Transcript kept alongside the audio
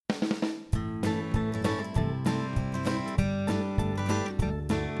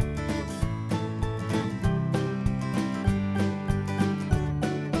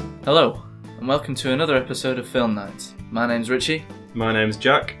Hello, and welcome to another episode of Film Night. My name's Richie. My name's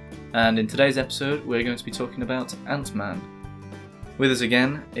Jack. And in today's episode, we're going to be talking about Ant-Man. With us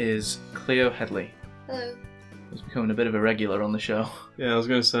again is Cleo Headley. Hello. Who's becoming a bit of a regular on the show. Yeah, I was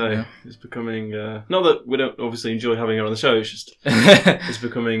going to say, Yeah. It's becoming... not that we don't obviously enjoy having her on the show, it's just... it's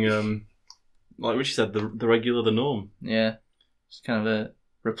becoming, like Richie said, the regular, the norm. Yeah, it's kind of a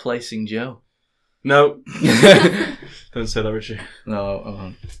replacing Joe. No. Don't say that, Richie.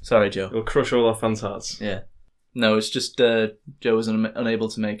 No, sorry, Joe. It'll crush all our fans' hearts. Yeah. No, it's just Joe was unable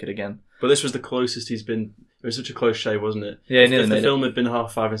to make it again. But this was the closest he's been... It was such a close shave, wasn't it? Yeah, he nearly if made the it. film had been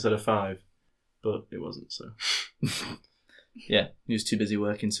 5:30 instead of 5. But it wasn't, so... Yeah, he was too busy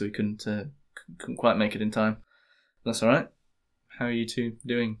working, so he couldn't quite make it in time. That's alright. How are you two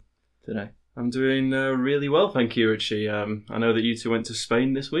doing today? I'm doing really well, thank you, Richie. I know that you two went to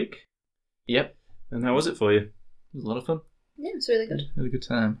Spain this week. Yep. And how was it for you? It was a lot of fun. Yeah, it's really good. Had a good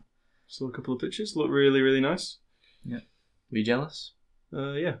time. Saw a couple of pictures. Looked really, really nice. Yeah. Were you jealous?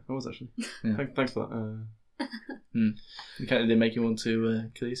 Yeah, I was actually. Yeah. Thanks for that. It kind of did make you want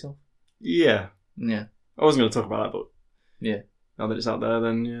to kill yourself? Yeah. Yeah. I wasn't going to talk about that, but Yeah. now that it's out there,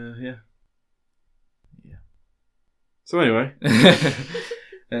 then yeah. Yeah. So anyway,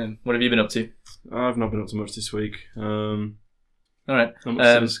 what have you been up to? I've not been up to much this week. All right. Not much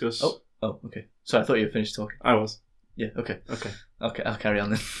to discuss. Oh, okay. Sorry, I thought you were finished talking. I was. Yeah, okay. Okay. Okay, I'll carry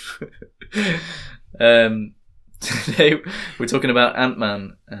on then. Today we're talking about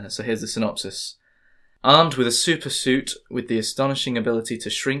Ant-Man. So here's the synopsis. Armed with a super suit with the astonishing ability to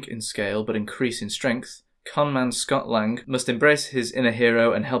shrink in scale but increase in strength, conman Scott Lang must embrace his inner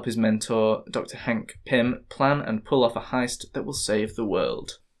hero and help his mentor, Dr. Hank Pym, plan and pull off a heist that will save the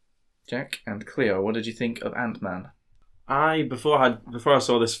world. Jack and Cleo, what did you think of Ant-Man? Before I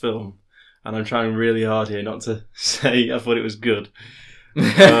saw this film, and I'm trying really hard here not to say I thought it was good.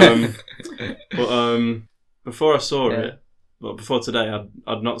 But before I saw it, well, before today,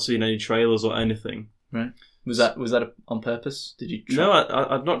 I'd not seen any trailers or anything. Right. Was that on purpose? Did you? No,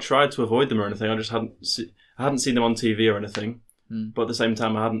 I'd not tried to avoid them or anything. I just hadn't seen them on TV or anything. But at the same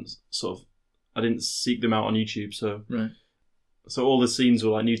time, I didn't seek them out on YouTube. So Right. So all the scenes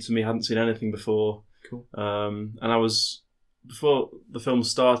were like new to me. I hadn't seen anything before. Cool. And I was, before the film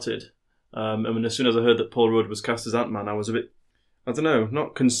started, and as soon as I heard that Paul Rudd was cast as Ant-Man, I was a bit, I don't know,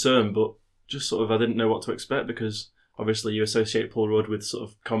 not concerned, but just sort of, I didn't know what to expect because obviously you associate Paul Rudd with sort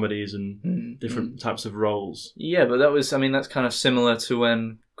of comedies and different types of roles. Yeah, but that's kind of similar to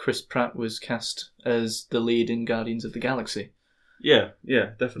when Chris Pratt was cast as the lead in Guardians of the Galaxy. Yeah,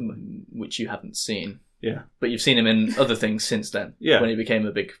 definitely. Which you haven't seen. Yeah. But you've seen him in other things since then. Yeah. When he became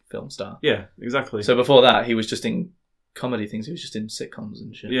a big film star. Yeah, exactly. So before that, he was just in comedy things. He was just in sitcoms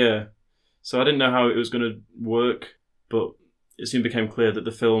and shit. Yeah. So I didn't know how it was going to work, but it soon became clear that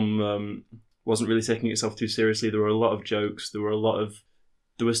the film wasn't really taking itself too seriously. There were a lot of jokes. There was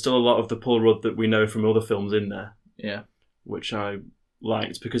still a lot of the Paul Rudd that we know from other films in there. Yeah. Which I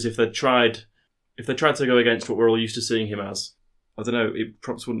liked, because if they tried to go against what we're all used to seeing him as, I don't know, it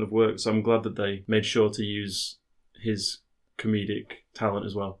perhaps wouldn't have worked. So I'm glad that they made sure to use his comedic talent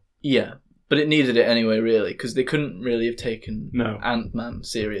as well. Yeah. But it needed it anyway, really, because they couldn't really have taken Ant-Man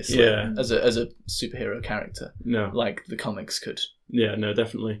seriously as a superhero character. No. Like the comics could. Yeah, no,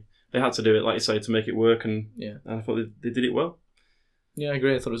 definitely. They had to do it, like you say, to make it work, and yeah. I thought they did it well. Yeah, I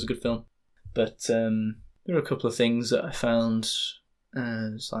agree. I thought it was a good film. But there were a couple of things that I found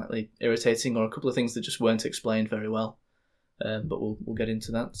slightly irritating, or a couple of things that just weren't explained very well. But we'll get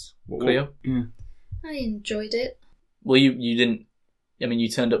into that. Cleo? Yeah. I enjoyed it. Well, you didn't... I mean, you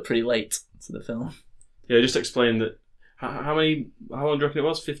turned up pretty late to the film. Yeah, just explain that. How long do you reckon it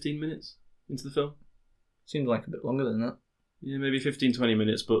was? 15 minutes into the film? Seemed like a bit longer than that. Yeah, maybe 15, 20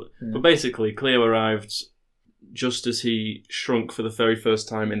 minutes. But basically, Cleo arrived just as he shrunk for the very first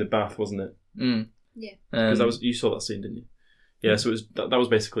time in the bath, wasn't it? Yeah. Because you saw that scene, didn't you? Yeah, so it was that was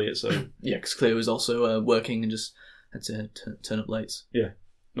basically it. So yeah, because Cleo was also working and just had to turn up late. Yeah,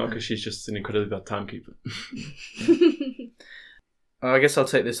 not because she's just an incredibly bad timekeeper. I guess I'll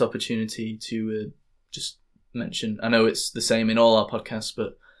take this opportunity to just mention, I know it's the same in all our podcasts,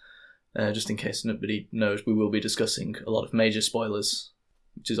 but just in case nobody knows, we will be discussing a lot of major spoilers,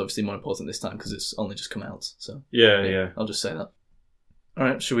 which is obviously more important this time because it's only just come out. So Yeah. I'll just say that. All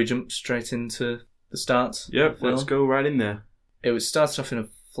right, shall we jump straight into the start? Yep, let's go right in there. It started off in a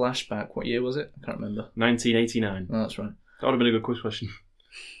flashback. What year was it? I can't remember. 1989. Oh, that's right. That would have been a good quiz question.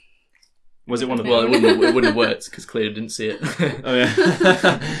 Was it one of the... Well, it wouldn't have worked because Cleo didn't see it. Oh,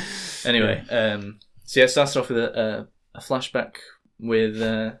 yeah. Anyway, so yeah, it started off with a flashback with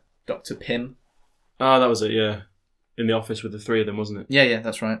Dr. Pym. Oh, that was it, yeah. in the office with the three of them, wasn't it? Yeah,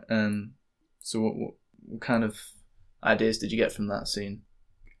 that's right. So what kind of ideas did you get from that scene?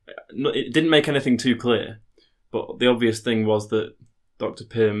 No, it didn't make anything too clear, but the obvious thing was that Dr.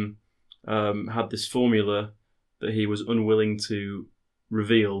 Pym had this formula that he was unwilling to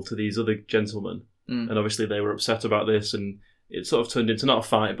reveal to these other gentlemen. And obviously they were upset about this, and it sort of turned into not a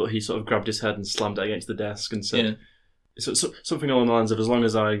fight, but he sort of grabbed his head and slammed it against the desk and said something along the lines of, as long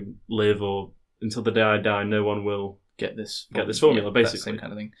as I live or until the day I die, no one will get this formula, basically. That same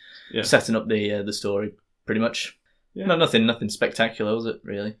kind of thing. Yeah. Setting up the story, pretty much. Yeah. No, nothing spectacular, was it,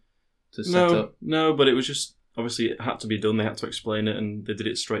 really? To set up? No, but it was just, obviously it had to be done, they had to explain it, and they did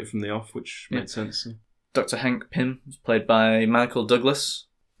it straight from the off, which made sense. So. Dr. Hank Pym was played by Michael Douglas.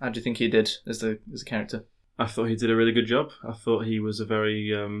 How do you think he did as a character? I thought he did a really good job. I thought he was a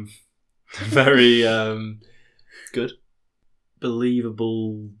very, very good,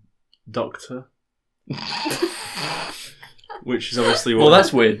 believable doctor. Which is obviously what... Well,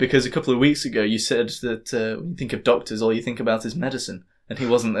 that's weird, because a couple of weeks ago you said that when you think of doctors, all you think about is medicine, and he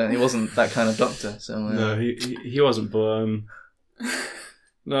wasn't that kind of doctor. So no, he wasn't. But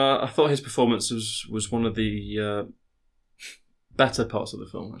no, I thought his performance was one of the better parts of the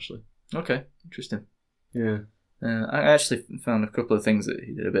film, actually. Okay, interesting. Yeah, I actually found a couple of things that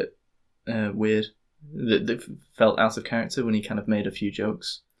he did a bit weird, that felt out of character when he kind of made a few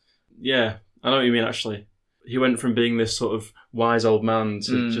jokes. Yeah, I know what you mean, actually. He went from being this sort of wise old man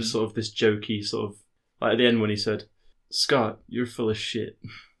to just sort of this jokey sort of... Like at the end when he said, "Scott, you're full of shit."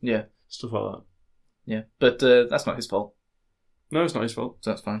 Yeah. Stuff like that. Yeah, but that's not his fault. No, it's not his fault. So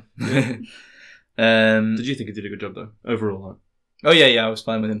that's fine. Did you think he did a good job, though, overall? Like? Oh, yeah, I was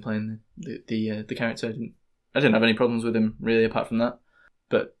fine with him playing the character. I didn't have any problems with him, really, apart from that.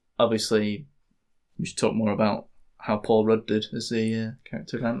 But obviously, we should talk more about how Paul Rudd did as the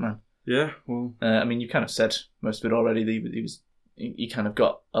character of Ant-Man. Yeah, well... I mean, you kind of said most of it already. He kind of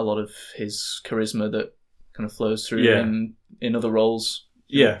got a lot of his charisma that kind of flows through in other roles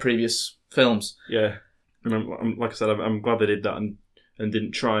in previous films. Yeah. And like I said, I'm glad they did that and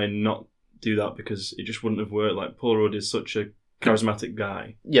didn't try and not do that, because it just wouldn't have worked. Like, Paul Rudd is such a charismatic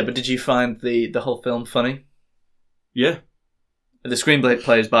guy. Yeah, but did you find the whole film funny? Yeah. The screenplay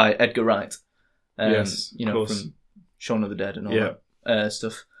plays by Edgar Wright. Yes, you know, from Shaun of the Dead and all that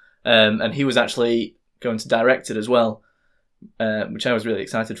stuff. And he was actually going to direct it as well, which I was really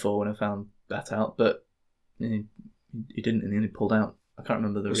excited for when I found that out. But he didn't, and he pulled out. I can't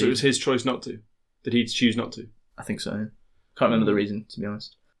remember the reason. So it was his choice not to? Did he choose not to? I think so, yeah. Can't remember the reason, to be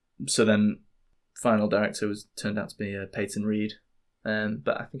honest. So then, final director turned out to be Peyton Reed.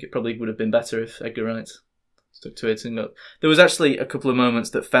 But I think it probably would have been better if Edgar Wright stuck to it. And there was actually a couple of moments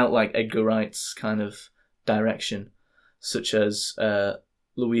that felt like Edgar Wright's kind of direction, such as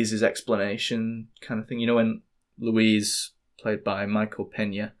Louise's explanation kind of thing. You know, when Louise, played by Michael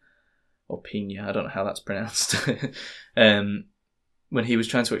Pena, or Pena, I don't know how that's pronounced, when he was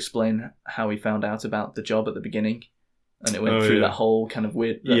trying to explain how he found out about the job at the beginning, and it went through that whole kind of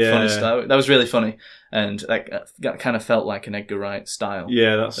weird, funny style. That was really funny, and that kind of felt like an Edgar Wright style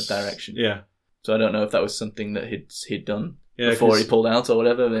of direction. Yeah. So I don't know if that was something that he'd done before he pulled out or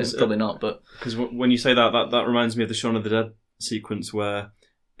whatever. Probably not, but... Because when you say that reminds me of the Shaun of the Dead sequence where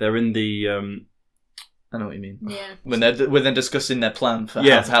they're in the... I know what you mean. Yeah. When they're discussing their plan for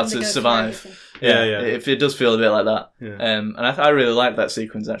how to survive. Yeah. It does feel a bit like that. Yeah. And I really liked that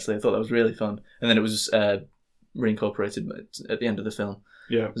sequence, actually. I thought that was really fun. And then it was reincorporated at the end of the film.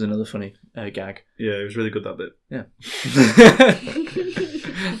 Yeah. It was another funny gag. Yeah, it was really good, that bit. Yeah.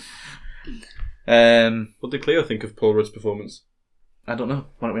 What did Cleo think of Paul Rudd's performance? I don't know.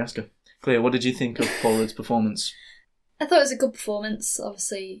 Why don't we ask her? Cleo, what did you think of Paul Rudd's performance? I thought it was a good performance.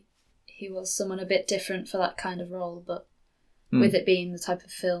 Obviously, he was someone a bit different for that kind of role, but with it being the type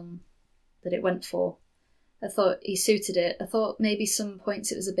of film that it went for, I thought he suited it. I thought maybe some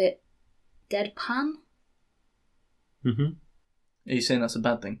points it was a bit deadpan. Mm-hmm. Are you saying that's a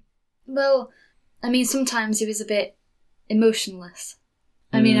bad thing? Well, I mean, sometimes he was a bit emotionless.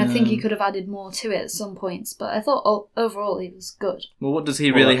 I mean, I think he could have added more to it at some points, but I thought overall he was good. Well, what does he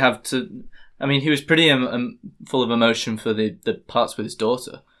really have to... I mean, he was pretty full of emotion for the parts with his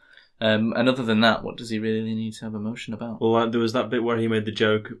daughter. And other than that, what does he really need to have emotion about? Well, there was that bit where he made the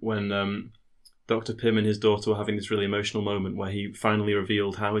joke when Dr. Pym and his daughter were having this really emotional moment where he finally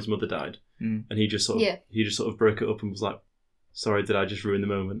revealed how his mother died. And he just sort of broke it up and was like, "Sorry, did I just ruin the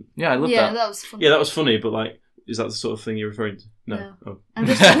moment?" Yeah, I love that. Yeah, that was funny. Yeah, that was funny, but like, is that the sort of thing you're referring to? No. Oh. I'm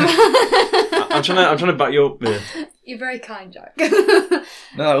just I'm trying to back you up here. You're very kind, Jack. No,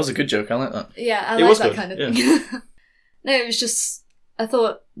 that was a good joke. I like that. Yeah, I like that kind of thing. No, it was just... I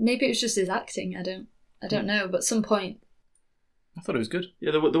thought maybe it was just his acting. I don't I don't know, but at some point... I thought it was good.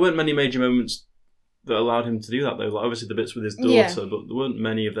 Yeah, there weren't many major moments that allowed him to do that, though. Like, obviously, the bits with his daughter, but there weren't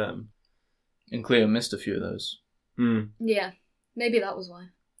many of them. And Cleo missed a few of those. Yeah, maybe that was why.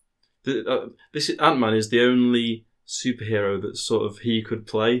 This Ant-Man is the only superhero that sort of he could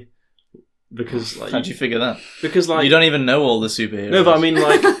play. Because, like... How'd you figure that? Because, like... You don't even know all the superheroes. No, but I mean,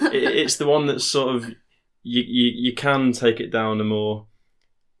 like, it's the one that's sort of... You can take it down a more...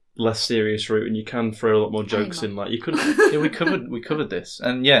 less serious route, and you can throw a lot more jokes in. Like you couldn't. Yeah, we covered this,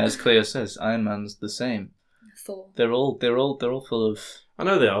 and yeah, as Cleo says, Iron Man's the same. Thor. They're all full of. I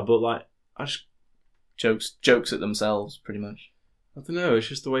know they are, but like I just jokes at themselves, pretty much. I don't know. It's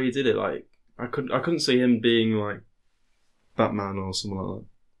just the way he did it. Like I couldn't see him being like Batman or something like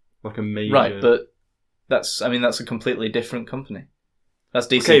that, like a major. Right, but that's a completely different company. That's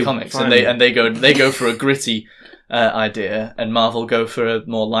DC Comics, fine. and they go for a gritty idea, and Marvel go for a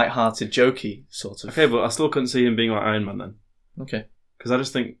more light-hearted, jokey sort of. Okay, but I still couldn't see him being like Iron Man then. Okay, because I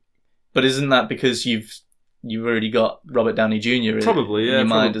just think. But isn't that because you've already got Robert Downey Jr. Probably, in your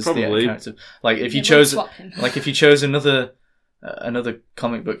mind as the character? Like if you chose another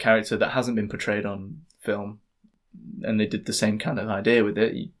comic book character that hasn't been portrayed on film, and they did the same kind of idea with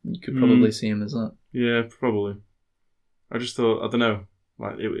it, you could probably see him as that. Yeah, probably. I just thought, I don't know.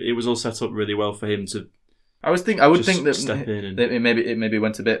 Like it was all set up really well for him to. I would think that step in and... it maybe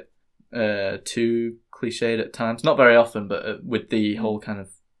went a bit too cliched at times. Not very often, but with the whole kind of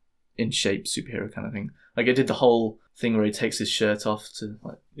in shape superhero kind of thing. Like it did the whole thing where he takes his shirt off to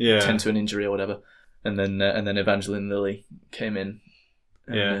tend to an injury or whatever, and then Evangeline Lilly came in.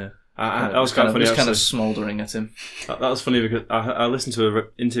 And, that was kind of funny. Just kind of smouldering at him. That was funny because I listened to an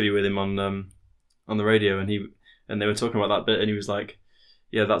interview with him on the radio, and they were talking about that bit, and he was like.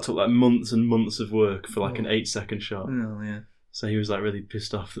 Yeah, that took like months and months of work for like an 8-second shot. Oh, yeah. So he was like really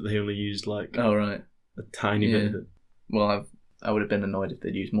pissed off that they only used like right. a tiny bit of it. Well, I would have been annoyed if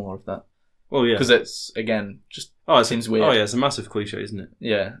they'd used more of that. Well, yeah. Because it's, again, just seems weird. Oh, yeah, it's a massive cliche, isn't it?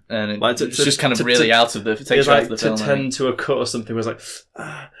 Yeah, and like it's just kind of really out of the... It takes you out of the film. To tend to a cut or something was like...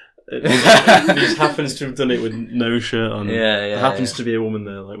 he just happens to have done it with no shirt on. Yeah. There happens to be a woman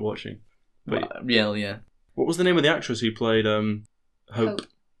there like watching. But, yeah. What was the name of the actress who played Hope?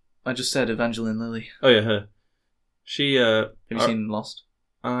 I just said Evangeline Lilly. Oh yeah, her. She. Have you seen Lost?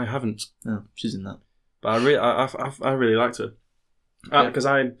 I haven't. No, she's in that. But I really liked her. Because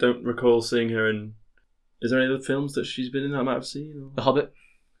I don't recall seeing her in. Is there any other films that she's been in that I might have seen? Or... The Hobbit.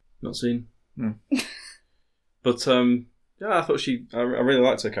 Not seen. No. But I thought I really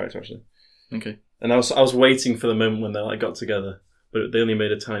liked her character actually. Okay. And I was waiting for the moment when they like got together, but they only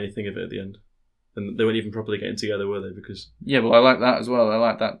made a tiny thing of it at the end. And they weren't even properly getting together, were they? Because well, I like that as well. I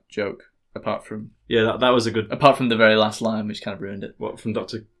like that joke. Apart from that was a good. Apart from the very last line, which kind of ruined it. What from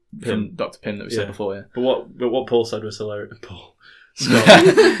Dr. Pym? From Dr. Pym that we said before, yeah. But what Paul said was hilarious.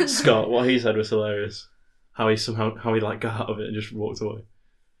 Scott, what he said was hilarious. How he like got out of it and just walked away.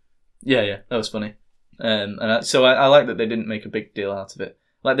 Yeah, that was funny. So I like that they didn't make a big deal out of it.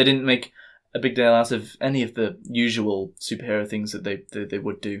 Like they didn't make a big deal out of any of the usual superhero things that they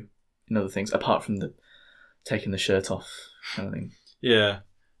would do. Other things apart from the taking the shirt off kind of thing. Yeah.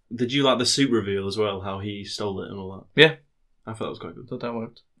 Did you like the suit reveal as well? How he stole it and all that? Yeah, I thought that was quite good. I thought that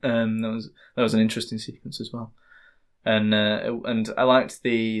worked. That was an interesting sequence as well. And I liked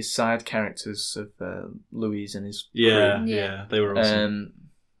the side characters of Louise and his crew. Yeah, they were awesome.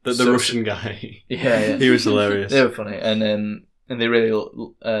 The Russian guy. Yeah, he was hilarious. They were funny, and they really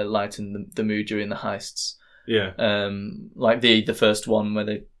lightened the mood during the heists. Yeah. Like the first one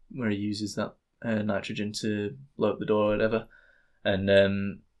where he uses that nitrogen to blow up the door or whatever.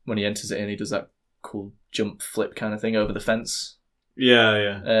 And when he enters it in, he does that cool jump flip kind of thing over the fence.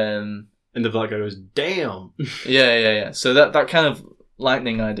 Yeah. And the black guy goes, damn! Yeah. So that kind of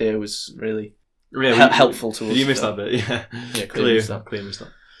lightning idea was really helpful to us. Did you miss that bit? Yeah. Yeah, clearly missed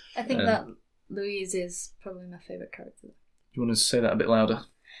that. I think that Louise is probably my favourite character. Do you want to say that a bit louder?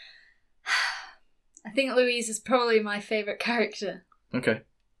 I think Louise is probably my favourite character. Okay.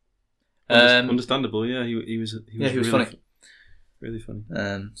 Understandable, yeah. He was really funny. Really funny.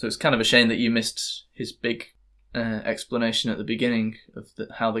 So it's kind of a shame that you missed his big explanation at the beginning of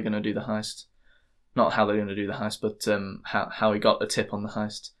how they're going to do the heist. Not how they're going to do the heist, but how he got the tip on the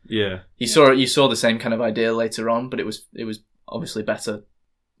heist. Yeah. You saw the same kind of idea later on, but it was obviously better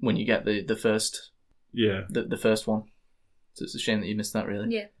when you get the first. Yeah. The first one. So it's a shame that you missed that,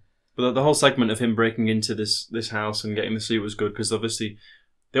 really. Yeah. But the whole segment of him breaking into this house and getting the suit was good because they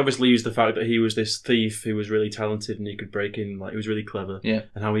obviously used the fact that he was this thief who was really talented and he could break in, like he was really clever. Yeah.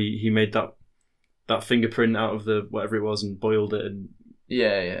 And how he made that fingerprint out of the whatever it was and boiled it and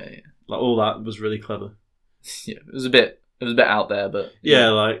Yeah. Like all that was really clever. Yeah, it was a bit out there, but Yeah,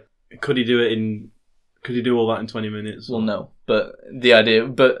 like could he do all that in 20 minutes? Well, no, but the idea,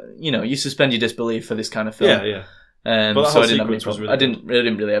 you suspend your disbelief for this kind of film. Yeah. But that so whole I didn't have any sequence was problem. really I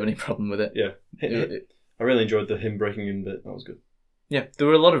didn't really have any problem with it. Yeah. I really enjoyed the him breaking in bit. That was good. Yeah, there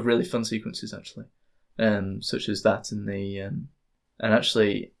were a lot of really fun sequences actually, such as that and and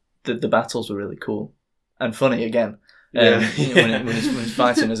actually the battles were really cool and funny again. Yeah. When he's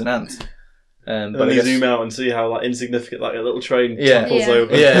fighting as an ant. But But I you guess, zoom out and see how like insignificant, like a little train Yeah. topples Yeah.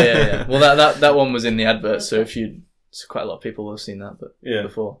 over. yeah. Well, that one was in the advert, so so quite a lot of people have seen that,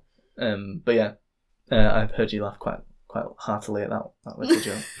 before. But yeah, I've heard you laugh quite heartily at that little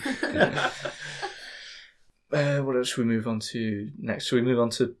joke. What else should we move on to next? Should we move on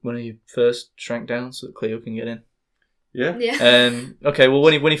to when he first shrank down so that Cleo can get in? Yeah. Yeah. Okay. Well,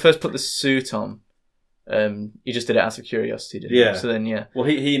 when he first put the suit on, he just did it out of curiosity, didn't he? Yeah. So then, yeah. Well,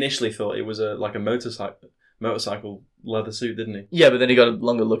 he initially thought it was a motorcycle leather suit, didn't he? Yeah, but then he got a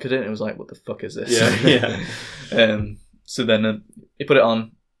longer look at it and it was like, what the fuck is this? Yeah. So then he put it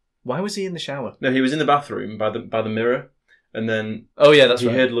on. Why was he in the shower? No, he was in the bathroom by the mirror, and then Oh yeah, that's he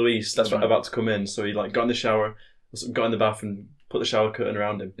right. heard Louise That's right. about to come in, so he like got in the shower, got in the bath, and put the shower curtain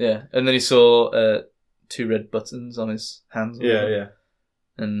around him. Yeah, and then he saw 2 red buttons on his hands. Yeah.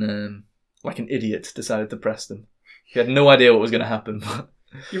 And like an idiot, decided to press them. He had no idea what was going to happen. But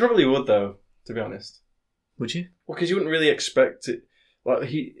You probably would though, to be honest. would you? Well, because you wouldn't really expect it. Like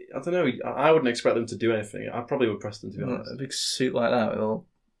I don't know. I wouldn't expect them to do anything. I probably would press them, to be honest. A big suit like that with all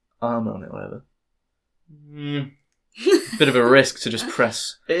armour on it, whatever. Bit of a risk to just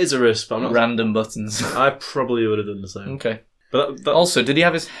press It is a risk, but I'm not. random buttons. I probably would have done the same. Okay. But that, Also, did he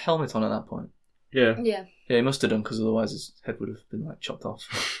have his helmet on at that point? yeah, Yeah. Yeah, he must have done, because otherwise his head would have been like chopped off.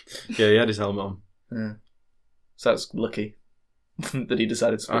 yeah, he had his helmet on. Yeah. So that's lucky that he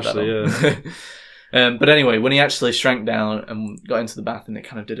decided to put Actually, that on. But anyway, when he actually shrank down and got into the bath, and it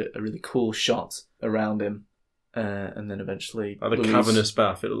kind of did a really cool shot around him, and then eventually Like the Louise- cavernous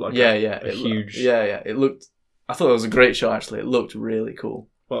bath. It looked like a huge. Yeah. It looked. I thought it was a great shot. Actually, it looked really cool.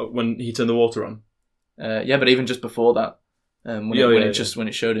 Well, when he turned the water on. Yeah, but even just before that, when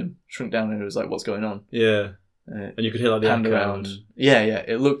it showed him shrink down, and it was like, "What's going on?" Yeah, and you could hear like the Panned echo around. and- Yeah.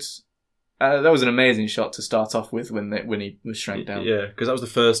 It looked. That was an amazing shot to start off with when he was shrank down. Yeah, because that was the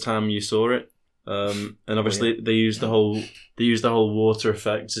first time you saw it, and obviously they used the whole water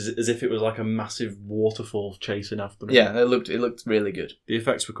effect as if it was like a massive waterfall chasing after them. Yeah, it looked really good. The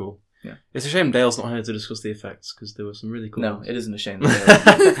effects were cool. Yeah, it's a shame Dale's not here to discuss the effects because there were some really cool. No, ones. it isn't a shame.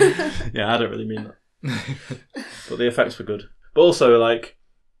 Yeah, I don't really mean that, but the effects were good. But also, like,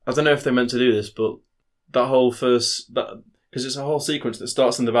 I don't know if they meant to do this, but that whole because it's a whole sequence that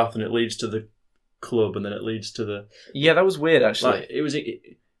starts in the bath and it leads to the club and then it leads to the. Yeah, that was weird actually.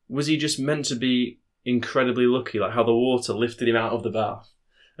 Like, was he just meant to be incredibly lucky? Like how the water lifted him out of the bath,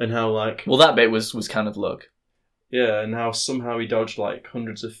 and how like Well, that bit was kind of luck. yeah, and how somehow he dodged like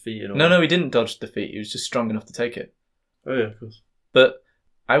hundreds of feet and all. No, he didn't dodge the feet. He was just strong enough to take it. Oh yeah, of course. But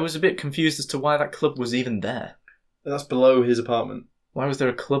I was a bit confused as to why that club was even there. That's below his apartment. Why was there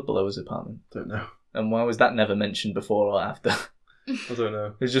a club below his apartment? Don't know. And why was that never mentioned before or after? I don't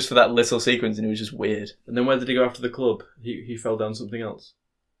know. It was just for that little sequence, and it was just weird. And then where did he go after the club? He fell down something else.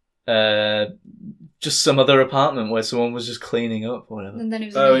 Just some other apartment where someone was just cleaning up or whatever. And then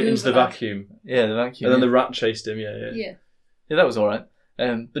it was Into the vacuum. Yeah, the vacuum. And then yeah. the rat chased him. Yeah. Yeah. Yeah, that was alright.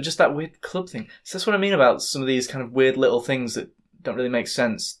 But just that weird club thing. So that's what I mean about some of these kind of weird little things that don't really make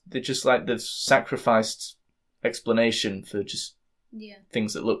sense. They're just like they've sacrificed explanation for just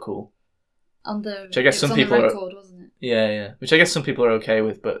things that look cool. Which I guess some people on the are. record, wasn't it? Yeah. Which I guess some people are okay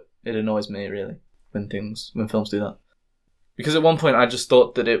with, but it annoys me really when films do that. Because at one point I just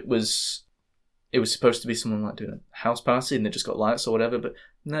thought that it was supposed to be someone like doing a house party and they just got lights or whatever, but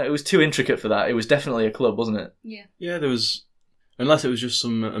no, it was too intricate for that. It was definitely a club, wasn't it? Yeah. Yeah, there was, unless it was just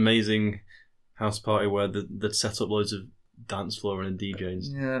some amazing house party where they'd set up loads of dance floor and a DJ. And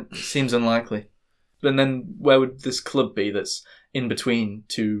stuff. Yeah, it seems unlikely. And then where would this club be that's in between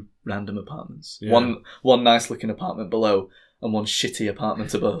 2 random apartments? Yeah. One nice looking apartment below and one shitty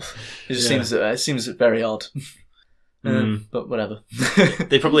apartment above. It just seems very odd. But whatever.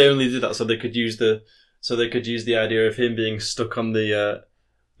 They probably only did that so they could use the idea of him being stuck on the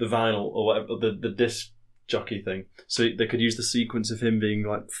vinyl or whatever, the disc jockey thing. So they could use the sequence of him being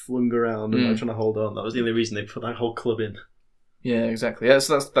like flung around and like, trying to hold on. That was the only reason they put that whole club in. Yeah, exactly. Yeah,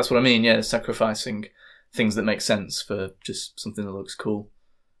 so that's what I mean. Yeah, sacrificing things that make sense for just something that looks cool.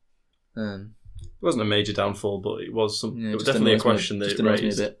 It wasn't a major downfall, but it was it was just definitely a annoys me- question that just it annoys me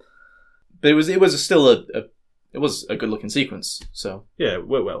raised. a bit. But it was still a good looking sequence. So Yeah, it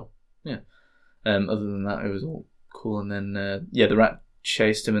worked well. Yeah. Other than that, it was all cool. And then, the rat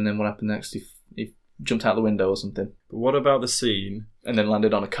chased him, and then what happened next? He jumped out the window or something. But what about the scene? And then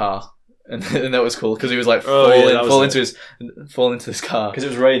landed on a car. And that was cool, because he was like, fall into this car. Because it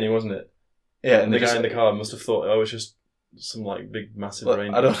was raining, wasn't it? Yeah. And the guy in the car must have thought, it's just some like big, massive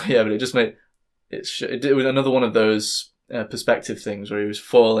rain. But it just made... It was another one of those perspective things where he was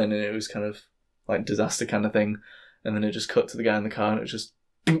falling, and it was kind of like disaster kind of thing. And then it just cut to the guy in the car, and it was just...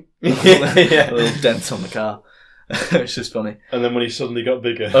 a little dent on the car. It's just funny. And then when he suddenly got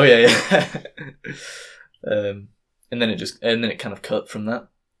bigger. Oh yeah. And then it kind of cut from that.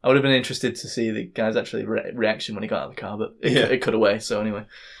 I would have been interested to see the guy's actually reaction when he got out of the car, but it cut away. So anyway,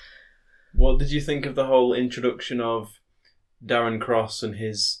 what did you think of the whole introduction of Darren Cross and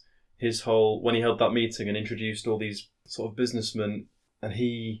his whole, when he held that meeting and introduced all these sort of businessmen, and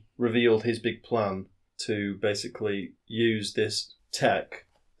he revealed his big plan to basically use this tech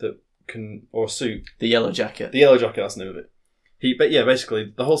that can, or suit. The Yellow Jacket. The Yellow Jacket, that's the name of it.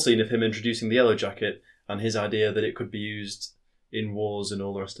 Basically the whole scene of him introducing the Yellow Jacket and his idea that it could be used in wars and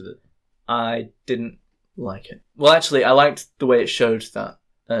all the rest of it. I didn't like it. Well, actually, I liked the way it showed that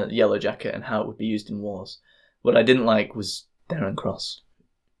Yellow Jacket and how it would be used in wars. What I didn't like was Darren Cross.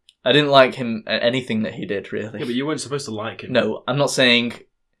 I didn't like him, anything that he did, really. Yeah, but you weren't supposed to like him. No, I'm not saying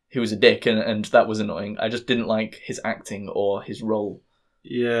he was a dick and that was annoying. I just didn't like his acting or his role.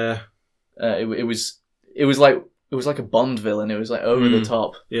 Yeah. It was like a Bond villain. It was like over the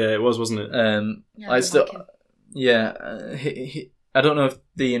top. Yeah, it was, wasn't it? I don't know if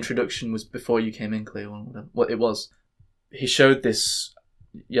the introduction was before you came in, Cleo, or whatever. What it was. He showed this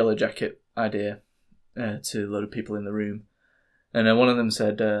Yellow Jacket idea to a load of people in the room, and one of them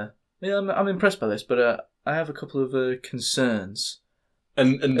said, I'm impressed by this, but I have a couple of concerns.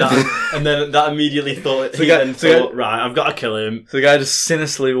 And then that immediately thought right, I've got to kill him. So the guy just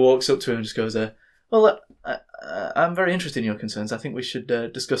sinisterly walks up to him and just goes, I'm very interested in your concerns. I think we should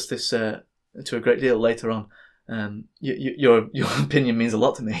discuss this to a great deal later on. Your opinion means a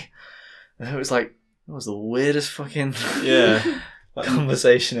lot to me. And it was like, that was the weirdest fucking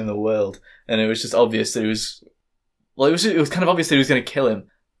conversation in the world. And it was just obvious that it was kind of obvious that he was going to kill him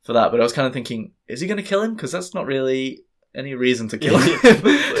for that. But I was kind of thinking, is he going to kill him? Because that's not really any reason to kill him.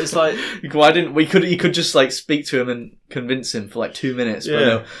 It's like, why didn't he could just like speak to him and convince him for like 2 minutes,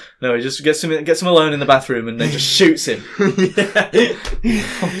 but no, he just gets him alone in the bathroom and then just shoots him. What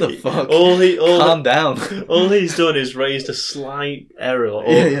the fuck? Calm down. All he's done is raised a slight error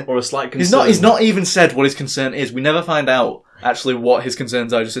or a slight concern. He's not even said what his concern is. We never find out actually what his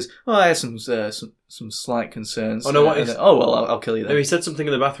concerns are. He just says, I have some slight concerns. Oh no, I'll kill you then. No, he said something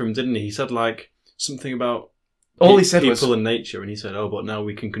in the bathroom, didn't he? He said like something about all he said was people and nature, and he said, but now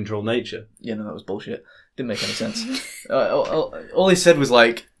we can control nature. Yeah, no, that was bullshit. Didn't make any sense. All he said was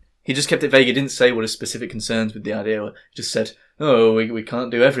like, he just kept it vague. He didn't say what his specific concerns with the idea were. He just said, we can't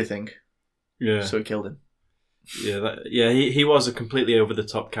do everything. Yeah. So he killed him. Yeah, he was a completely over the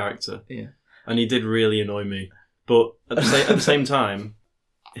top character. Yeah. And he did really annoy me. But at the same time,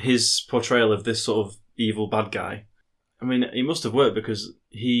 his portrayal of this sort of evil bad guy, I mean, he must have worked because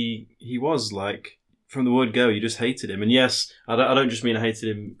he was like, from the word go, you just hated him. And yes, I don't just mean I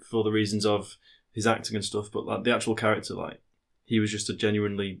hated him for the reasons of his acting and stuff, but like the actual character, like he was just a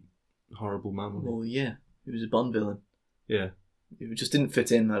genuinely horrible man. Well, yeah, he was a Bond villain. Yeah, it just didn't fit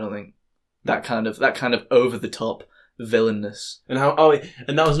in. I don't think that kind of over the top villainness. And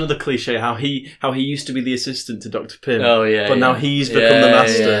and that was another cliche. How he used to be the assistant to Dr. Pym. Oh yeah, but now he's become the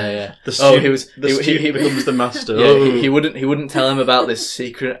master. Yeah. He becomes the master. Yeah, he wouldn't tell him about this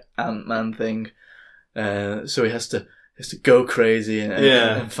secret Ant-Man thing. So he has to go crazy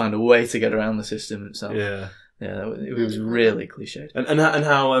and find a way to get around the system itself. Yeah, it was really cliched. And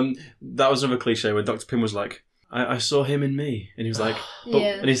how that was another cliche where Dr. Pym was like, I saw him in me, and he was like,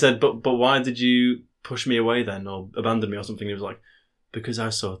 and he said, but why did you push me away then, or abandon me or something? He was like, because I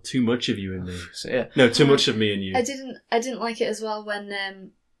saw too much of you in me. So, too much of me in you. I didn't like it as well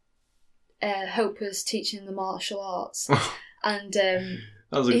when Hope was teaching the martial arts, and.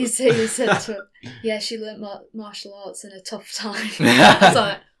 He said to her, yeah, she learnt martial arts in a tough time.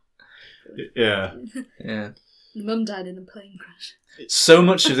 So, yeah. Mum died in a plane crash. So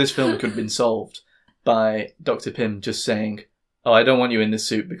much of this film could have been solved by Dr. Pym just saying, I don't want you in this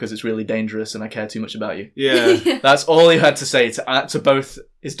suit because it's really dangerous and I care too much about you. Yeah. That's all he had to say to both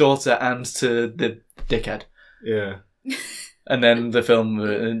his daughter and to the dickhead. Yeah. And then the film,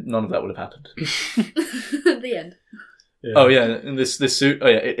 none of that would have happened. The end. Yeah. Oh yeah, in this suit. Oh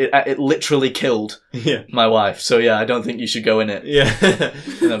yeah, it literally killed Yeah. my wife. So yeah, I don't think you should go in it. Yeah.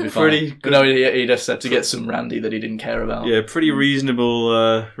 That'd be fine. Pretty But no, he just had to get some randy that he didn't care about. Yeah, pretty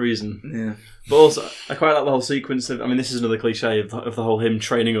reasonable reason. Yeah. But also, I quite like the whole sequence of. I mean, this is another cliche of the whole him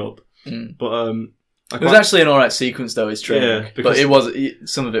training up. But it was actually an alright sequence though. His training, Yeah, because but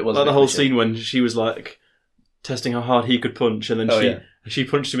some of it was like the whole scene when she was like testing how hard he could punch, and then she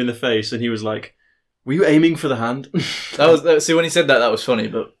punched him in the face, and he was like, "Were you aiming for the hand?" See, when he said that was funny,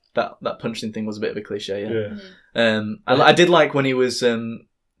 but that punching thing was a bit of a cliche. Yeah. I did like when he was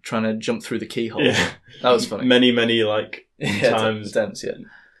trying to jump through the keyhole. Yeah. That was funny. Many like times. Attempts,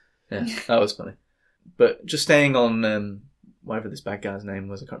 yeah, that was funny. But just staying on whatever this bad guy's name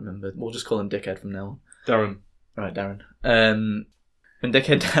was, I can't remember. We'll just call him Dickhead from now on. Darren. Right, Darren. When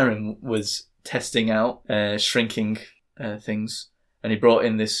Dickhead Darren was testing out shrinking things, and he brought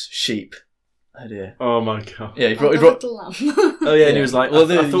in this sheep. Oh dear. Oh my god. Yeah, he The brought. little lamb. Oh yeah, and he was like, well,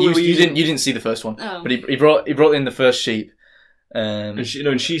 I thought we were you using... didn't see the first one, Oh. but he brought in the first sheep. And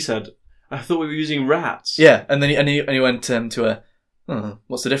she said, "I thought we were using rats." Yeah, and then he went to her. Oh,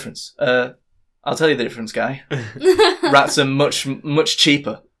 what's the difference? I'll tell you the difference, guy. Rats are much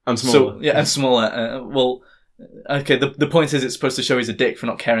cheaper And smaller. So, yeah, and smaller. Well, okay. The point is, it's supposed to show he's a dick for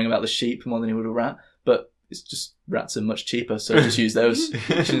not caring about the sheep more than he would a rat, but it's just rats are much cheaper, so just use those.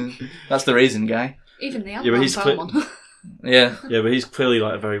 That's the reason, guy. Even the Yeah, but Ant-Man he's found one. Yeah. Yeah, but he's clearly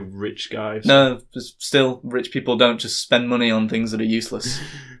like a very rich guy. So. No, just still, rich people don't just spend money on things that are useless.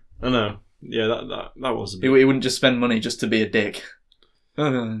 I know. Yeah, that was a He bit... wouldn't just spend money just to be a dick.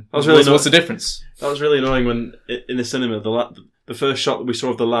 What's the difference? That was really annoying when in the cinema the first shot that we saw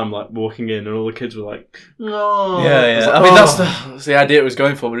of the lamb like walking in, and all the kids were like, "No." Yeah. Like, I mean, that's the idea it was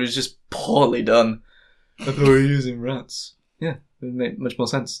going for, but it was just poorly done. I thought we were using rats. Yeah, it would make much more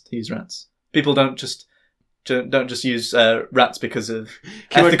sense to use rats. People don't just use rats because of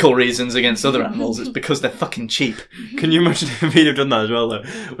ethical reasons against other animals. It's because they're fucking cheap. Can you imagine if he'd have done that as well though?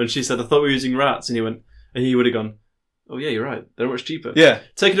 When she said, "I thought we were using rats," and he would have gone, "Oh yeah, you're right. They're much cheaper. Yeah,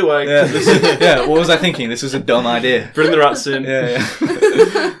 take it away." Yeah, what was I thinking? This was a dumb idea. Bring the rats in.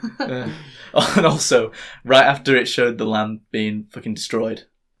 Yeah. And also, right after it showed the lamb being fucking destroyed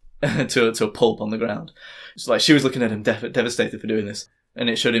to a pulp on the ground, it's like she was looking at him devastated for doing this, and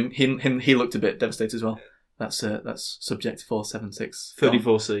it showed him. He looked a bit devastated as well. That's subject 476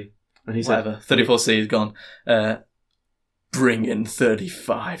 34C, and he said, whatever. 34C is gone. Bring in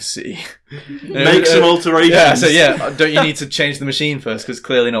 35C. Make some alterations. Yeah, so don't you need to change the machine first, because it's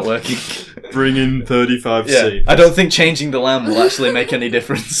clearly not working. Bring in 35C. Yeah, I don't think changing the lamb will actually make any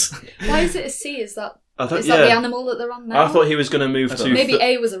difference. Why is it a C? Is that that the animal that they're on now? I thought he was going to move to... Maybe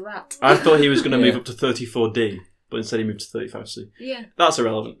A was a rat. I thought he was going to move up to 34D, but instead he moved to 35C. Yeah. That's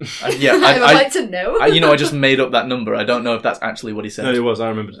irrelevant. I would like to know. I just made up that number. I don't know if that's actually what he said. No, it was. I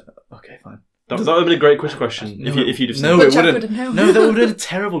remembered it. Okay, fine. That would have been a great quiz question if you'd have said No, that. it wouldn't. Would have known. No, that would have been a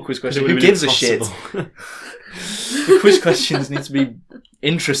terrible quiz question. Who gives a shit? The quiz questions need to be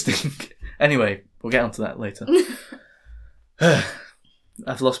interesting. Anyway, we'll get onto that later.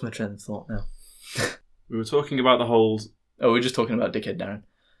 I've lost my train of thought now. We were talking about the whole... Oh, we were just talking about Dickhead Darren.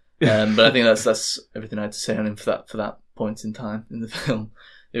 But I think that's everything I had to say on him for that point in time in the film.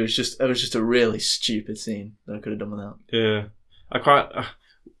 It was just a really stupid scene that I could have done without. Yeah. I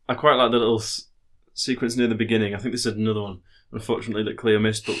quite like the little sequence near the beginning. I think this is another one, unfortunately, that Cleo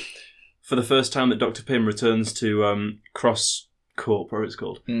missed. But for the first time that Dr. Pym returns to Cross Corp, whatever it's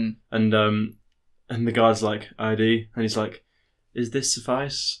called, and the guard's like, "ID," and he's like, "Is this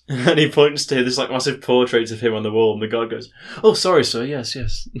suffice?" And he points to this like massive portrait of him on the wall, and the guard goes, "Oh, sorry, sir. Yes."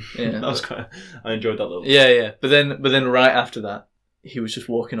 Yeah, that was I enjoyed that little. Yeah. But then right after that, he was just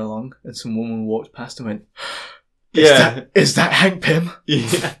walking along, and some woman walked past and went, Is that Hank Pym?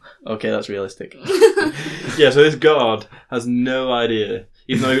 Yeah. Okay, that's realistic. Yeah, so this guard has no idea,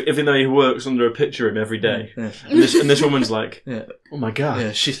 even though he works under a picture of him every day. Yeah. And this woman's like, "Oh my god."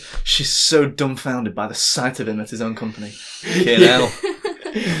 Yeah, she's so dumbfounded by the sight of him at his own company. Hell.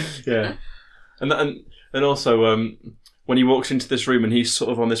 Yeah. And also, when he walks into this room and he's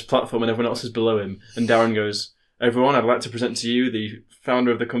sort of on this platform and everyone else is below him, and Darren goes, "Everyone, I'd like to present to you the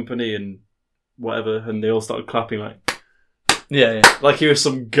founder of the company," and whatever, and they all started clapping like like he was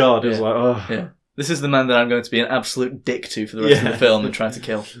some god. It was like, oh yeah, this is the man that I'm going to be an absolute dick to for the rest of the film and try to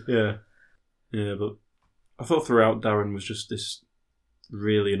kill. Yeah, but I thought throughout Darren was just this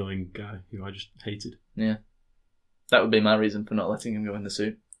really annoying guy who I just hated. Yeah, that would be my reason for not letting him go in the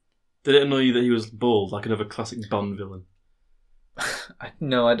suit. Did it annoy you that he was bald, like another classic Bond villain?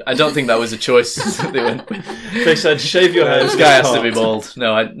 No, I don't think that was a choice that they went with. They said, "Shave your hair. This guy has to be bald."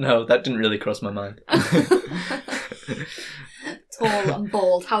 No, that didn't really cross my mind. Tall and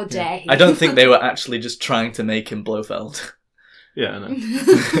bald. How dare he? I don't think they were actually just trying to make him Blofeld. Yeah, I know.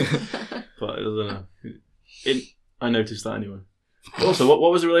 But I don't know. I noticed that anyway. Also, what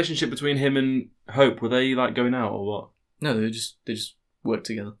was the relationship between him and Hope? Were they like going out or what? No, they just worked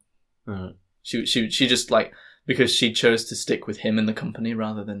together. Alright. She just like, because she chose to stick with him in the company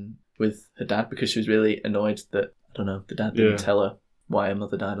rather than with her dad, because she was really annoyed that, I don't know, the dad didn't tell her why her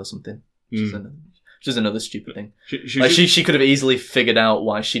mother died or something. Which is another stupid thing. She could have easily figured out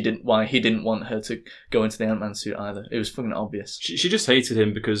why he didn't want her to go into the Ant-Man suit either. It was fucking obvious. She just hated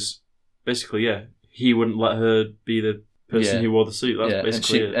him because basically, he wouldn't let her be the person who wore the suit. That's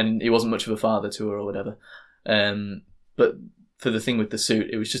basically it. And he wasn't much of a father to her or whatever. But for the thing with the suit,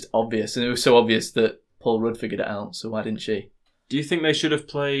 it was just obvious, and it was so obvious that Paul Rudd figured it out. So why didn't she? Do you think they should have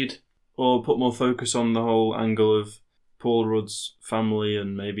played or put more focus on the whole angle of Paul Rudd's family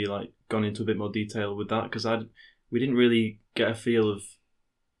and maybe like gone into a bit more detail with that? Because we didn't really get a feel of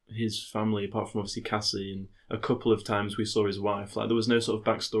his family apart from obviously Cassie, and a couple of times we saw his wife. Like there was no sort of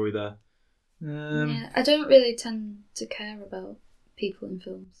backstory there. I don't really tend to care about people in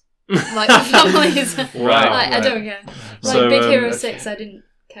films. Like families. Right. I don't care. Like So, Big Hero 6 I didn't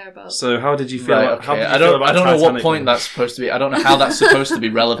care about. So how did you feel? Right, How did you I feel don't about know what Titanic point then? that's supposed to be. I don't know how that's supposed to be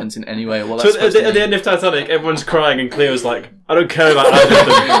relevant in any way. Or what that's So at the end of Titanic, everyone's crying and Cleo's like, I don't care about either of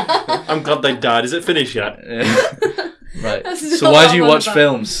them. I'm glad they died. Is it finished yet? Right. That's So not why what do you I'm watch about.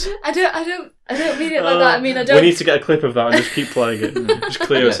 films? I don't mean it like that. I mean I don't. We need to get a clip of that and just keep playing it. Just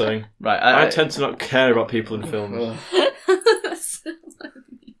Cleo saying, Right. I tend to not care about people in films.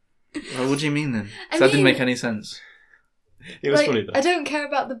 Well, what do you mean then? I That didn't mean- make any sense. It was Like, funny though. I don't care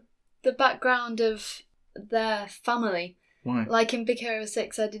about the background of their family. Why? Like in Big Hero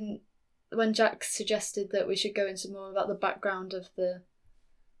 6, I didn't. When Jack suggested that we should go into more about the background of the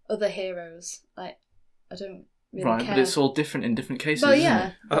other heroes, like I don't really Right, care. but it's all different in different cases. Well, isn't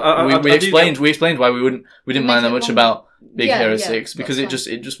yeah. it? We explained why we didn't Make mind that it much longer. about Big Yeah, Hero yeah, 6 because it that's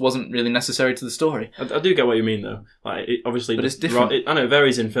just wasn't really necessary to the story. I do get what you mean though. Like, obviously, But it's different. I know it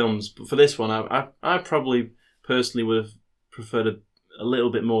varies in films, but for this one, I probably personally would have preferred a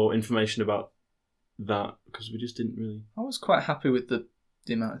little bit more information about that because we just didn't really. I was quite happy with the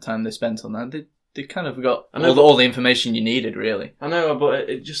amount of time they spent on that. They kind of got I know, all the information you needed, really. I know, but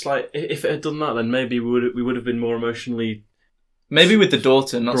it just like if it had done that, then maybe we would have been more emotionally. Maybe with the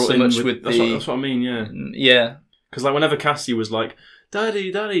daughter, not brought so in much with that's the. that's what I mean. Yeah, Yeah, because like whenever Cassie was like,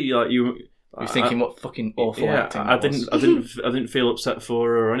 "Daddy, Daddy," like you. you're thinking what fucking awful acting. I that was. didn't feel upset for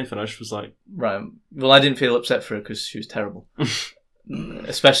her or anything. I just was like, Right. Well, I didn't feel upset for her because she was terrible,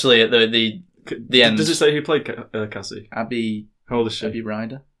 especially at the end. Does it say who played Cassie? Abby How old is she? Abby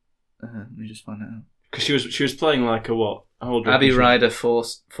Ryder. Let me just find that out. Because she was playing like a what? How old? do you Abby reckon she-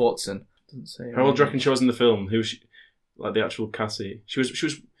 Ryder Fortson. Doesn't say. How old do you reckon she was in the film? Who was she? Like the actual Cassie? She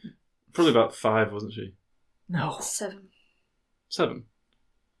was probably about 5, wasn't she? No. 7. 7.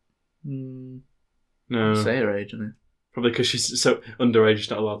 Mm, No, say her age, isn't it? probably because she's so underage. She's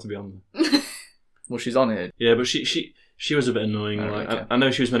not allowed to be on there. Well, she's on it. Yeah, but she was a bit annoying. Oh, like okay. I know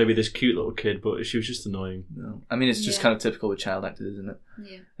she was meant to be this cute little kid, but she was just annoying. No. I mean, it's just Yeah. kind of typical with child actors, isn't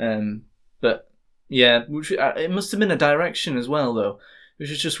it? Yeah. But yeah, it must have been a direction as well, though, which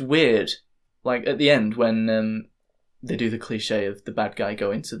was just weird. Like at the end when they do the cliche of the bad guy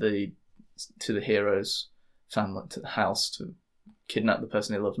going to the hero's family, to the house, to kidnap the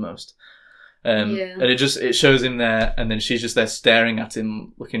person he loves most. And it shows him there, and then she's just there staring at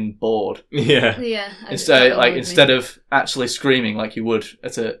him, looking bored. Yeah. Yeah. Instead of actually screaming like you would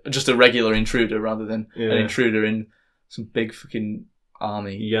at just a regular intruder, rather than an intruder in some big fucking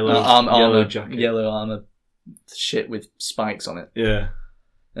army Yellow armor jacket. yellow armor shit with spikes on it. Yeah.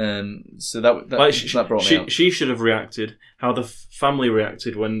 So that brought me out. She should have reacted how the family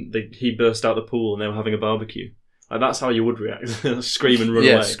reacted when he burst out the pool and they were having a barbecue. Like that's how you would react. Scream and run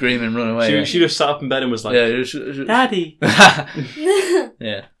away. Yeah, scream and run away. She just sat up in bed and was like, Daddy.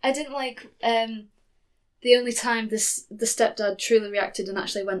 Yeah. I didn't like the only time the stepdad truly reacted and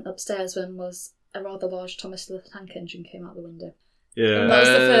actually went upstairs was a rather large Thomas the Tank Engine came out the window. yeah. And that was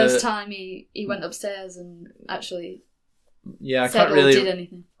the first time he went upstairs and actually Yeah, I said can't or really. did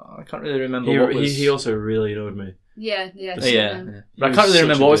anything. I can't really remember what was. He also really annoyed me. Yeah. Yeah. just, But I was can't really such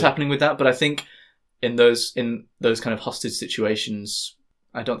remember a what was dick. happening with that. But I think in those kind of hostage situations,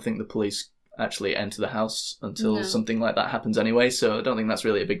 I don't think the police actually enter the house until No. something like that happens anyway. So I don't think that's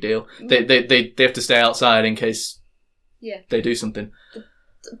really a big deal. They have to stay outside in case they do something.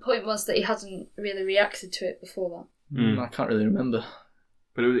 The point was that he hadn't really reacted to it before that. I can't really remember.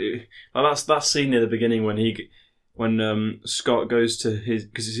 But like that scene near the beginning when when Scott goes to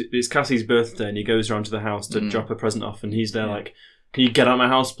because it's Cassie's birthday and he goes around to the house to drop a present off and he's there like, can you get out of my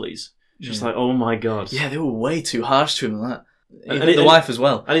house please? It's just like, oh my god. Yeah, they were way too harsh to him on that. And the wife as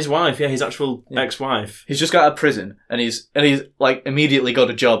well. And his wife, his actual ex-wife. He's just got out of prison and he's like immediately got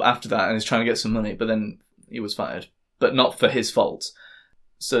a job after that and he's trying to get some money, but then he was fired. But not for his fault.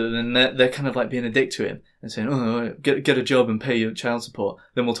 So then they're kind of like being a dick to him and saying, oh, get a job and pay your child support.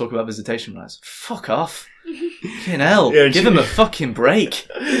 Then we'll talk about visitation rights. Fuck off. Fucking hell. Yeah, give him a fucking break.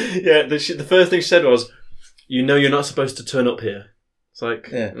 Yeah, the first thing she said was, you know you're not supposed to turn up here. It's like,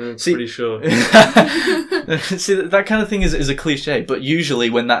 pretty sure. See, that kind of thing is a cliche, but usually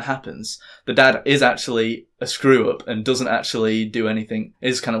when that happens, the dad is actually a screw-up and doesn't actually do anything,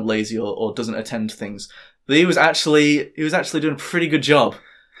 is kind of lazy or doesn't attend to things. But he was actually doing a pretty good job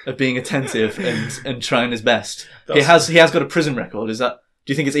of being attentive and trying his best. He has got a prison record.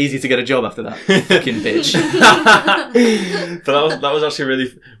 Do you think it's easy to get a job after that? Fucking bitch. But that was actually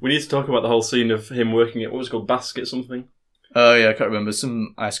really... We need to talk about the whole scene of him working at, what was it called, Basket something? Oh yeah, I can't remember.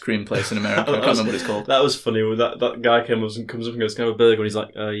 Some ice cream place in America. I can't remember what it's called. That was funny. When that guy comes up and goes, "Can I have a burger?" And he's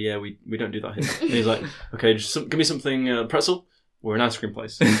like, "Yeah, we don't do that here." And he's like, "Okay, just give me something pretzel. We're an ice cream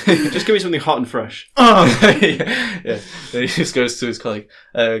place. Just give me something hot and fresh." Oh yeah. Then he just goes to his colleague.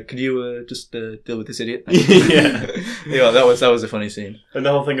 Could you just deal with this idiot? Yeah, that was a funny scene. And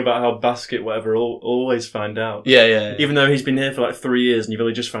the whole thing about how Basket whatever always find out. Yeah. Even though he's been here for like 3 years and you've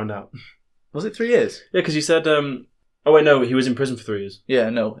only just found out. Was it 3 years? Yeah, because you said. Oh wait, no, he was in prison for 3 years. Yeah,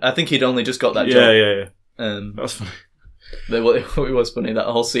 no, I think he'd only just got that job. Yeah. That was funny. It was funny. That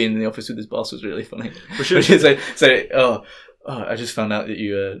whole scene in the office with his boss was really funny. For sure. Say, oh, I just found out that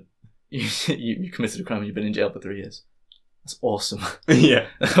you committed a crime and you've been in jail for 3 years. That's awesome. Yeah.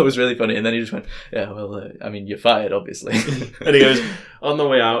 That was really funny. And then he just went, yeah, well, I mean, you're fired, obviously. And he goes, on the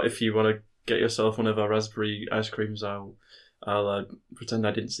way out, if you want to get yourself one of our raspberry ice creams, I'll pretend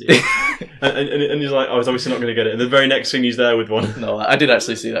I didn't see it. and he's like, I was obviously not going to get it. And the very next thing he's there with one. No, I did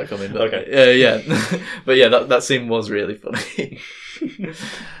actually see that coming. But, okay. Yeah. But yeah, that scene was really funny.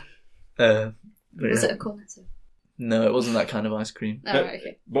 Was it a cornetto? No, it wasn't that kind of ice cream. Oh, right,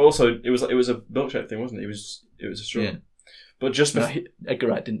 okay. But also, it was a milkshake thing, wasn't it? It was a straw. Yeah. But just Edgar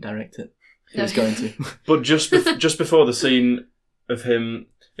Wright didn't direct it. He was going to. But just before the scene of him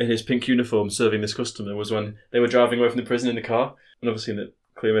in his pink uniform serving this customer was when they were driving away from the prison in the car, and obviously in the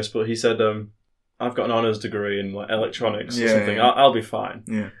clear miss, but he said, I've got an honours degree in like electronics or something. Yeah. I'll be fine.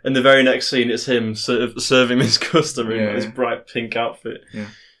 Yeah. And the very next scene, it's him serving this customer in this bright pink outfit. Yeah,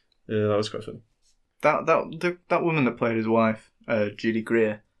 that was quite funny. That woman that played his wife, Judy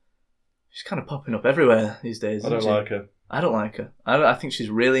Greer, she's kind of popping up everywhere these days. I don't like her. I don't like her. I think she's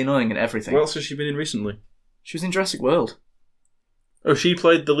really annoying in everything. What else has she been in recently? She was in Jurassic World. Oh, she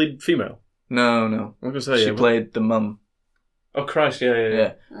played the lead female? No. I'm going to say, she played the mum. Oh, Christ,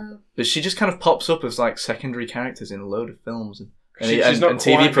 yeah. But she just kind of pops up as like secondary characters in a load of films and she's not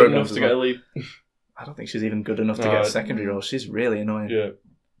TV programs to get a lead. I don't think she's even good enough to get a secondary role. She's really annoying. Yeah,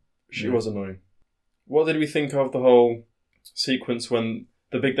 she was annoying. What did we think of the whole sequence when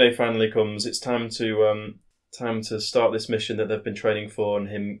the big day finally comes? It's time to start this mission that they've been training for, and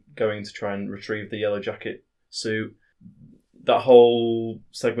him going to try and retrieve the yellow jacket suit. That whole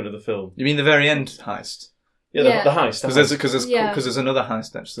segment of the film. You mean the very end heist? Yeah, the heist. Because there's another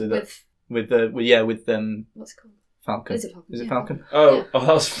heist actually with what's it called? Falcon. Is it Falcon? Is it Falcon? Oh,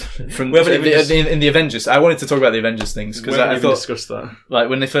 that's from in the Avengers. I wanted to talk about the Avengers things because I thought discussed that. Like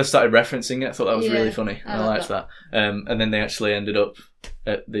when they first started referencing it, I thought that was really funny. I liked that. And then they actually ended up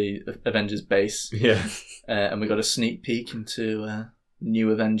at the Avengers base. Yeah. And we got a sneak peek into New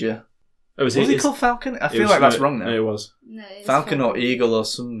Avenger. Oh, was he called Falcon? I feel like that's wrong now. No, it was. No, Falcon or Eagle or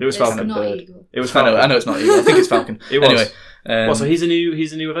some. It was Falcon. Not bird. Eagle. It was Falcon. I know it's not Eagle. I think it's Falcon. It was. Anyway, so he's a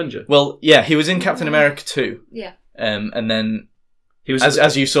new Avenger. Well, yeah, he was in Captain America 2. Yeah. And then he was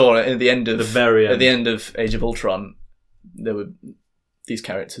as you saw at the end of at the end of Age of Ultron, these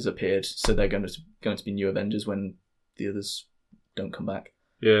characters appeared, so they're going to be New Avengers when the others don't come back.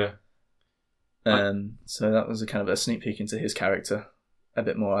 Yeah. So that was a kind of a sneak peek into his character a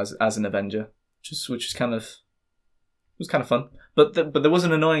bit more as an Avenger. Which is kind of fun, but there was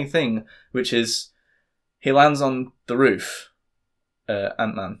an annoying thing, which is he lands on the roof,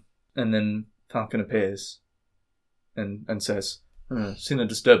 Ant-Man, and then Falcon appears, and says, "Seen a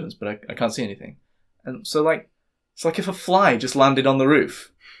disturbance, but I can't see anything." And so it's like if a fly just landed on the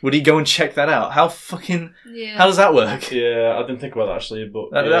roof, would he go and check that out? How does that work? Yeah, I didn't think about that actually,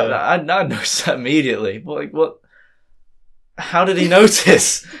 but I noticed that immediately. But what? How did he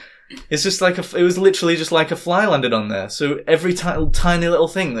notice? It's just it was literally just like a fly landed on there. So every tiny little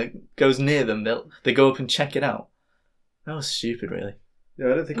thing that goes near them, they go up and check it out. That was stupid, really. Yeah, I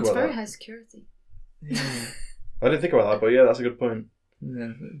didn't think It's about very that. high security. Yeah, I didn't think about that, but yeah, that's a good point.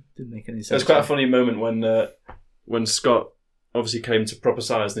 it didn't make any sense. It was quite a funny moment when Scott obviously came to proper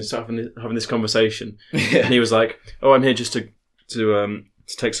size and they started having this conversation, Yeah. and he was like, "Oh, I'm here just to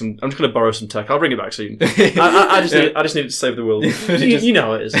take some. I'm just going to borrow some tech. I'll bring it back soon. I just need it to save the world. You know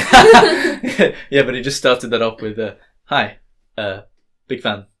how it is." Yeah, but he just started that off with, "Hi, big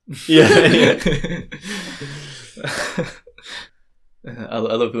fan." Yeah. I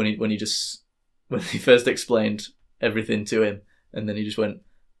love when he first explained everything to him, and then he just went,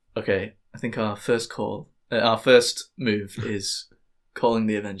 "Okay, I think our first move is calling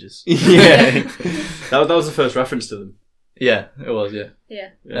the Avengers." Yeah, that was the first reference to them. Yeah, it was. Yeah. Yeah.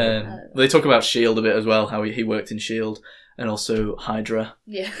 They talk about S.H.I.E.L.D. a bit as well, how he worked in S.H.I.E.L.D. and also Hydra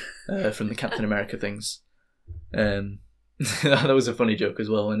Yeah. from the Captain America things. That was a funny joke as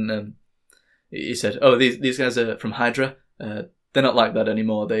well when he said, "Oh, these guys are from Hydra. They're not like that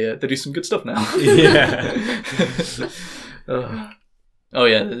anymore. They do some good stuff now." Yeah. Oh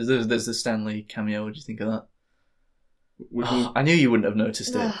yeah, there's the Stan Lee cameo. What do you think of that? I knew you wouldn't have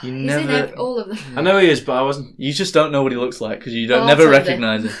noticed it. You He's never. in all of them. I know he is, but I wasn't. You just don't know what he looks like because you don't Oh, never totally.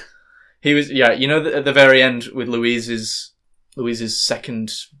 recognise him. He was you know at the very end with Louise's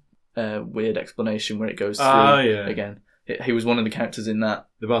second weird explanation where it goes through again. He was one of the characters in that.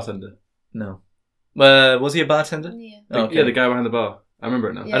 The bartender. No, was he a bartender? Yeah. Oh, okay. Yeah, the guy behind the bar. I remember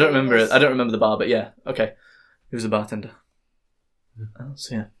it now. Yeah. I don't remember he it. was. I don't remember the bar, but yeah, okay. He was a bartender. Oh,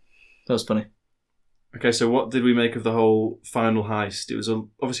 so yeah, that was funny. Okay, so what did we make of the whole final heist? It was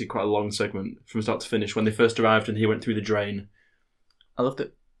obviously quite a long segment from start to finish when they first arrived and he went through the drain. I loved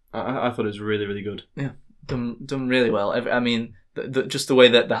it. I thought it was really, really good. Yeah, done really well. I mean, just the way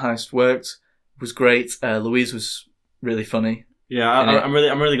that the heist worked was great. Louise was really funny. Yeah, I'm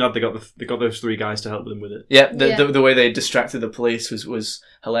really glad they got those three guys to help them with it. Yeah, the way they distracted the police was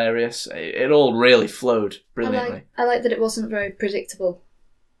hilarious. It all really flowed brilliantly. I like that it wasn't very predictable.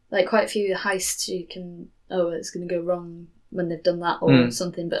 Like quite a few heists you can, it's going to go wrong when they've done that or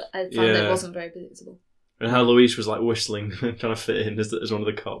something, but I found it wasn't very predictable. And how Louise was like whistling, trying to fit in as one of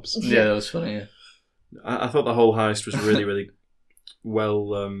the cops. Yeah, that was funny, yeah. I thought the whole heist was really, really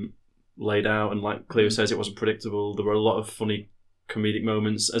well laid out, and like Cleo says, it wasn't predictable. There were a lot of funny comedic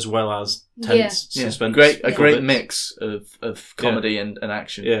moments as well as tense suspense. A great mix of comedy and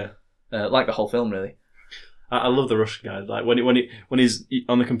action. Yeah. Like the whole film, really. I love the Russian guy. Like when he's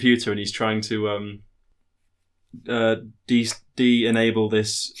on the computer and he's trying to de-enable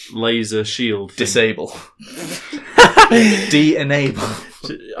this laser shield thing. Disable. De-enable.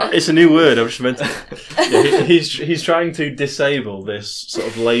 It's a new word. I just meant. Yeah, he's trying to disable this sort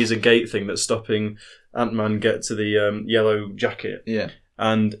of laser gate thing that's stopping Ant-Man get to the yellow jacket. Yeah,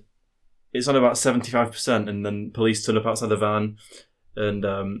 and it's on about 75%, and then police turn up outside the van,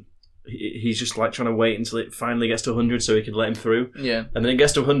 and he's just like trying to wait until it finally gets to 100 so he can let him through. Yeah. And then it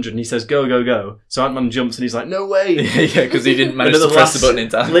gets to 100 and he says, go, go, go. So Ant-Man jumps and he's like, no way! Yeah, because he didn't manage to press the button in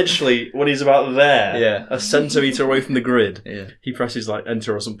time. Literally, when he's about there, a centimetre away from the grid, he presses like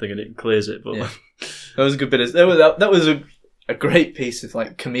enter or something and it clears it. But that was a good bit of... That was a great piece of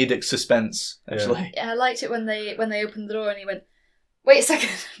like comedic suspense, actually. Yeah, I liked it when they opened the door and he went, wait a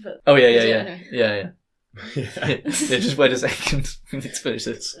second. But Yeah. Yeah, just wait a second. We need to finish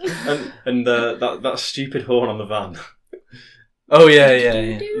this. And that stupid horn on the van. Oh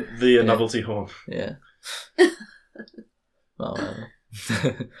yeah. The novelty horn. Yeah. Well.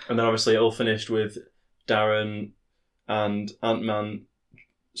 And then obviously it all finished with Darren and Ant-Man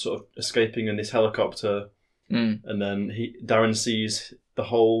sort of escaping in this helicopter, and then Darren sees the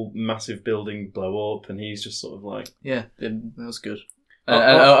whole massive building blow up, and he's just sort of like, that was good.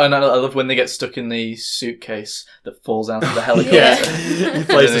 And I love when they get stuck in the suitcase that falls out of the helicopter.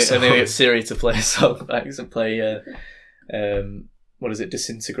 And they get Siri to play a song, what is it,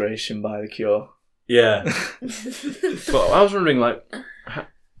 Disintegration by The Cure. Yeah. But I was wondering, like,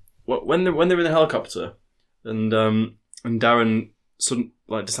 when they're in the helicopter, and Darren suddenly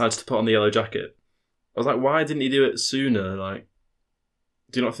decides to put on the yellow jacket, I was like, why didn't he do it sooner? Like,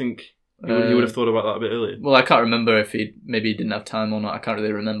 do you not think he would have thought about that a bit earlier? Well, I can't remember if he didn't have time or not. I can't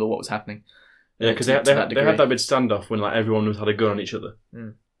really remember what was happening. Yeah, because they had that big standoff when like everyone had a gun on each other,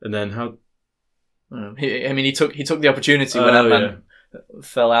 and then how? He took the opportunity when Ant-Man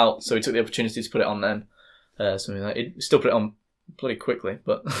fell out, so he took the opportunity to put it on then. Something like he still put it on bloody quickly,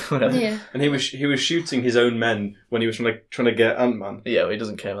 but whatever. Yeah. And he was shooting his own men when he was trying to get Ant-Man. Yeah, well, he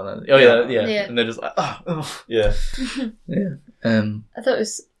doesn't care about that. Oh yeah. And they're just like, yeah. Yeah. I thought it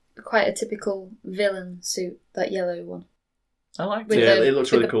was quite a typical villain suit, that yellow one. I liked With it. Yeah, the- it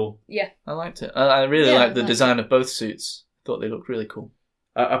looks with really the- cool. Yeah. I liked it. I really Yeah, liked the I liked design of both suits. Thought they looked really cool.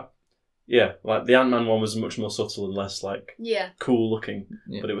 Yeah, like the Ant-Man one was much more subtle and less like Yeah. cool looking.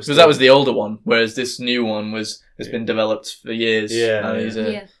 Yeah. But it was because still- that was the older one, whereas this new one has been developed for years. Yeah, and yeah. he's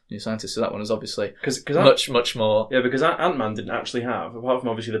a Yeah. new scientist, so that one is obviously Because much more. Yeah, because Ant-Man didn't actually have, apart from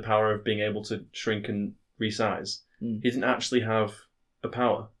obviously the power of being able to shrink and resize, he didn't actually have a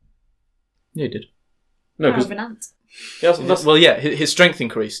power. Yeah, he did. No, Power because of an ant. Well, yeah, his strength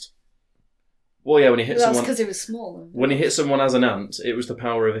increased. when he hit That's someone, because he was small. when he hit someone as an ant, it was the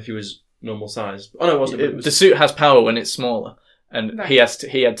power of if he was normal size. Oh no, it wasn't. It was, The suit has power when it's smaller, and Right. he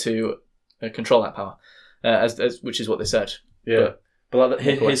had to control that power, as which is what they said. yeah, but like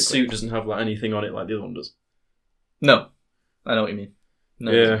his Correctly. suit doesn't have like anything on it like the other one does. No, I know what you mean.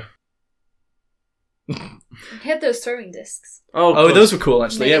 No, Yeah. He had those throwing discs. Oh, Oh, those were cool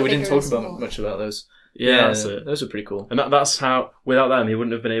actually. Made Yeah, it we didn't bigger talk and about smaller. much about those. Yeah, that's it. Those were pretty cool. And that's how, without them, he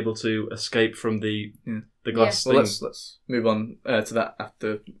wouldn't have been able to escape from the glass Well, thing. let's move on to that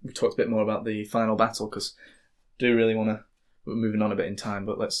after we talked a bit more about the final battle, because I do really want to. We're moving on a bit in time,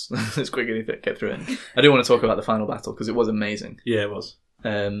 but let's quickly get through it. I do want to talk about the final battle because it was amazing. Yeah, it was.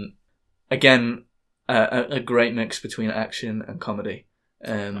 Again, a great mix between action and comedy.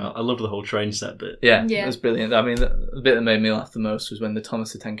 I loved the whole train set bit. Yeah, Yeah. it was brilliant. I mean, the bit that made me laugh the most was when the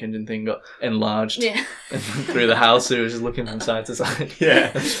Thomas the Tank Engine thing got enlarged Yeah. through the house. He was just looking from side to side. Yeah,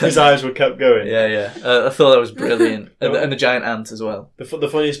 his eyes were kept going. Yeah. I thought that was brilliant. And the giant ant as well. The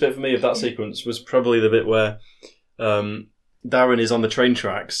funniest bit for me of that sequence was probably the bit where Darren is on the train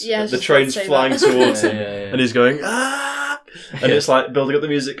tracks. Yeah, I was the just about to train's say flying that. towards him, Yeah. and he's going ah, and Yeah. it's like building up the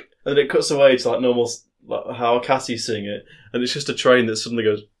music, and then it cuts away to like normal, like how Cassie's singing it, and it's just a train that suddenly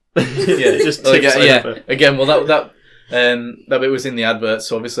goes. It just tips over. Again, well, that bit was in the advert,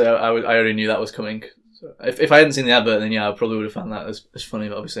 so obviously I already knew that was coming. So if I hadn't seen the advert, then yeah, I probably would have found that as funny.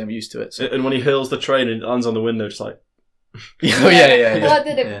 But obviously, I'm used to it. So. And when he hurls the train and it lands on the window, just like Yeah. Well,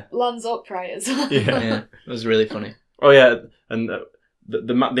 did it Yeah. lands upright as well? Yeah. Yeah, it was really funny. oh yeah, and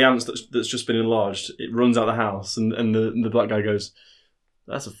the ants that's just been enlarged, it runs out the house, and the black guy goes,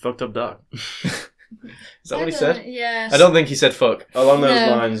 "That's a fucked up dog." Is that what he said? Yeah. I don't think he said fuck. Along those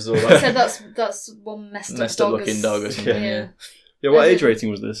No. lines, or He like, said that's one messed up dog. looking dog or something. Yeah. yeah, what age rating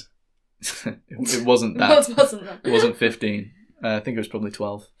was this? It wasn't that. What wasn't that? It wasn't 15. I think it was probably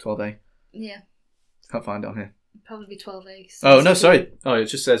 12A. Yeah. Can't find it on here. Probably 12A. Oh no, sorry. Oh, it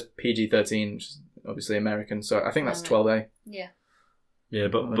just says PG-13, which is obviously American. So I think that's Oh, 12A. Yeah. Yeah,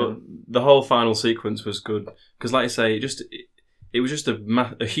 but the whole final sequence was good because, like I say, it was just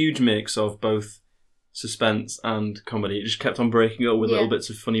a huge mix of both suspense and comedy. It just kept on breaking up with Yeah. little bits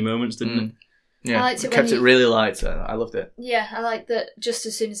of funny moments, didn't it? Yeah, I liked it kept when it really light. I loved it. Yeah, I like that just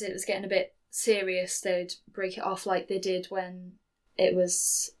as soon as it was getting a bit serious, they'd break it off like they did when it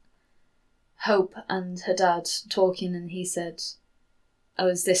was Hope and her dad talking and he said, "Oh,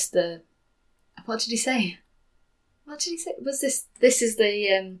 is this the..." What did he say? Was this is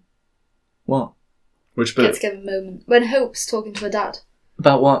the What? Which get bit? together moment. When Hope's talking to her dad.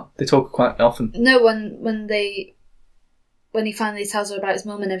 About what? They talk quite often. No, when he finally tells her about his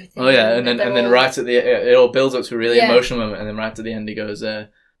mum and everything. Oh yeah, and then they're all- right at the it all builds up to a really Yeah. emotional moment, and then right at the end he goes,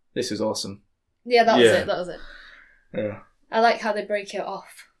 "This is awesome." Yeah, that Yeah. was it. Yeah. I like how they break it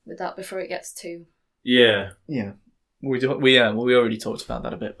off with that before it gets too... Yeah. Yeah. We already talked about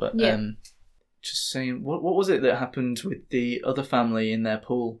that a bit, but Yeah. just saying, what was it that happened with the other family in their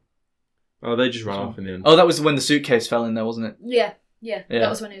pool? Oh, they just ran off in the end. Oh, that was when the suitcase fell in there, wasn't it? Yeah. Yeah. That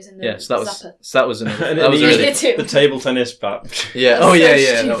was when he was in the Yeah, so zapper. that was another. And That was the, really. too. the table tennis bat. Yeah. That's Oh so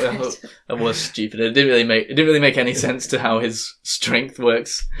yeah. stupid. That was stupid. It didn't really make any sense to how his strength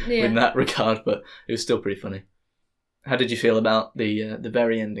works Yeah. in that regard, but it was still pretty funny. How did you feel about the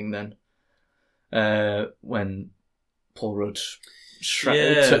very ending then? When Paul Rudd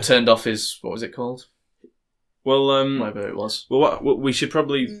turned off his, what was it called? Well, Whatever it was. well, what we should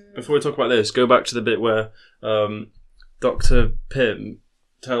probably, before we talk about this, go back to the bit where Dr. Pym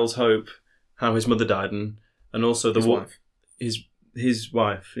tells Hope how his mother died, and also His wife. his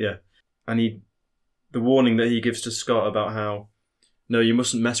wife, yeah, and the warning that he gives to Scott about how, no, you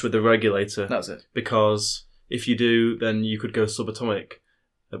mustn't mess with the regulator. That was it. Because if you do, then you could go subatomic,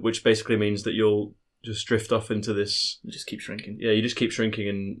 which basically means that you'll just drift off into this. You just keep shrinking. Yeah, you just keep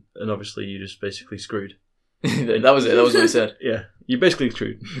shrinking, and obviously you're just basically screwed. That was it. That was what he said. Yeah, you're basically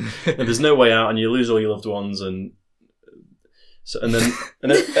screwed, and there's no way out, and you lose all your loved ones, and then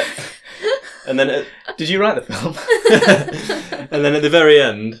Did you write the film? and then at the very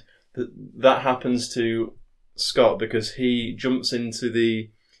end, that happens to Scott because he jumps into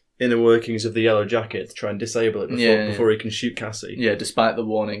the inner workings of the Yellow Jacket to try and disable it before he can shoot Cassie. Yeah, despite the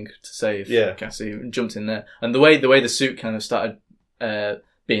warning to save Yeah. Cassie, jumped in there. And the way the suit kind of started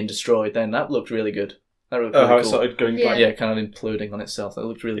being destroyed, then that looked really good. That looked really How cool. it started going Yeah. back. Yeah, kind of imploding on itself. That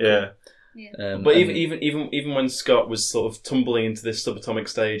looked really Yeah. Yeah. cool. But and- even when Scott was sort of tumbling into this subatomic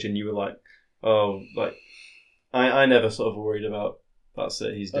stage, and you were like, oh, like I never sort of worried about that's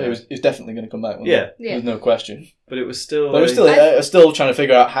it, he's dead. He was definitely going to come back. Wasn't Yeah. he? There's no question. But it was still. But I was still trying to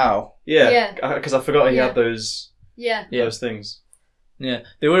figure out how. Yeah, because I forgot he Yeah. had those Yeah. those things. Yeah,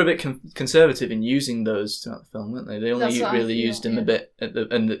 they were a bit conservative in using those throughout the film, weren't they? They only That's what I really feel, used them yeah. a bit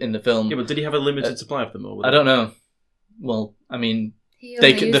in the film. Yeah, but did he have a limited supply of them? Or I don't know. Well, I mean, He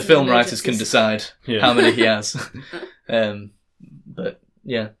only the used film them writers can emergencies. decide Yeah. how many he has. But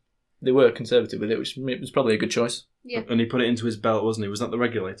yeah, they were conservative with it, which was probably a good choice. Yeah. And he put it into his belt, wasn't he? Was that the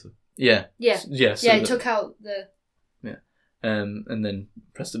regulator? Yeah, Yeah. yeah. So Yeah, he took out the... and then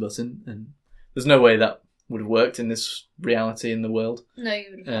pressed the button, and there's no way that would have worked in this reality in the world. No, you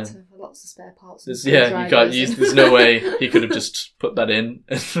would have had to have lots of spare parts. and You can't screwdrivers use. and- There's no way he could have just put that in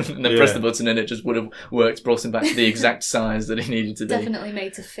and then pressed Yeah. the button, and it just would have worked, brought him back to the exact size that he needed to be. Definitely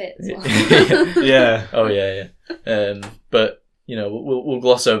made to fit as well. Yeah. Oh yeah. But we'll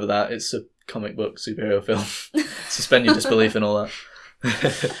gloss over that. It's a comic book superhero film. Suspend your disbelief and all that.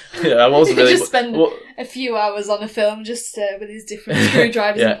 Yeah, I wasn't really. Just spend a few hours on a film just with his different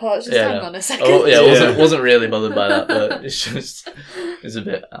screwdrivers and parts. Just hang on a second. Oh yeah, Yeah. wasn't really bothered by that, but it's a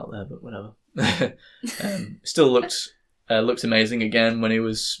bit out there, but whatever. Still looked amazing again when he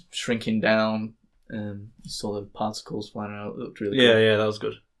was shrinking down. You saw the particles flying out. It looked really cool. Yeah, that was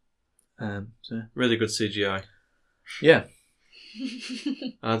good. So, Really good CGI. yeah.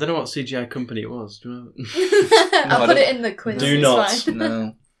 I don't know what CGI company it was. Do you know? I'll I put don't- it in the quiz. Do it's not.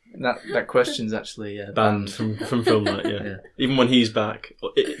 fine. No, that question's actually Banned from film night, yeah. Yeah. Even when he's back.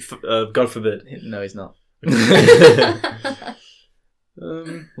 God forbid. No, he's not.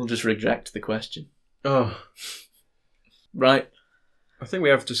 Um, We'll just reject the question. oh, Right. I think we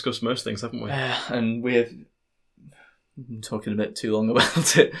have discussed most things, haven't we? And we've been talking a bit too long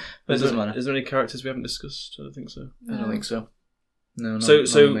about it, but it doesn't matter. Is there any characters we haven't discussed? I don't think so. I don't think so. No. So none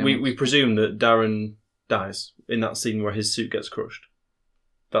of the main we ones. presume that Darren dies in that scene where his suit gets crushed.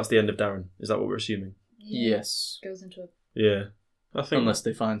 That's the end of Darren. Is that what we're assuming? Yes, Goes into a... Yeah. I think. unless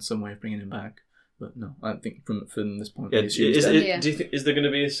they find some way of bringing him back. But no, I think from this point, Yeah. we assume he's dead. Yeah. Do you think is there going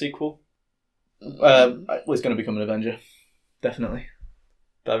to be a sequel? Well, he's going to become an Avenger, definitely.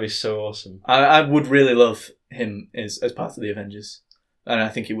 That'd be so awesome. I would really love him as part of the Avengers, and I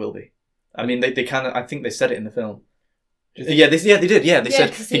think he will be. I mean, they kind of. I think they said it in the film. Yeah, they did. Yeah, they Yeah,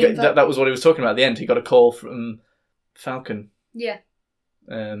 said 'cause that was what he was talking about at the end. He got a call from Falcon Yeah.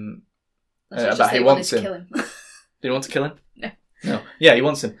 about That's just he they wants wanted him. to kill him. Did he want to kill him? No. No. Yeah, he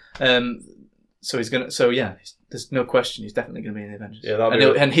wants him. So he's gonna. So yeah, there's no question. He's definitely going to be in the Avengers. Yeah, that'd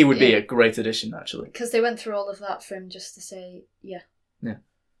be and he would be Yeah. a great addition, actually. Because they went through all of that for him just to say, yeah.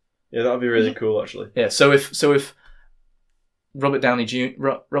 Yeah, that'd be really cool, actually. Yeah. So if Robert Downey Jr.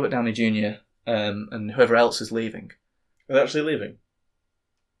 And whoever else is leaving, Are they actually leaving?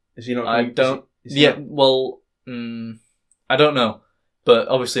 Is he not? I coming- don't. is he Yeah. not- Well, I don't know, but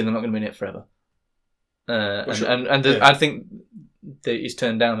obviously they're not going to be in it forever. sure. And Yeah. I think that he's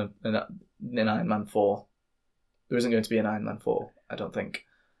turned down in Iron Man 4. There isn't going to be an Iron Man 4. I don't think.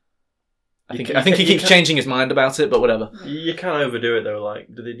 I think he keeps changing his mind about it, but whatever. You can't overdo it though.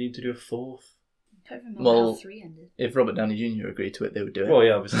 Like, do they need to do a fourth? I don't remember Well, how 3 ended. If Robert Downey Jr. agreed to it, they would do it. Well,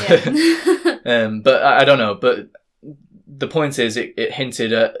 yeah, obviously. Yeah. But I don't know. But the point is, it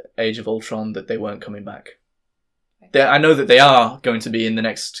hinted at Age of Ultron that they weren't coming back. I know that they are going to be in the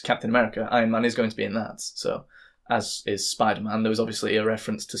next Captain America. Iron Man is going to be in that. So, as is Spider-Man. There was obviously a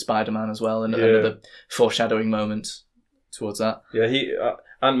reference to Spider-Man as well, and another foreshadowing moment towards that. Yeah,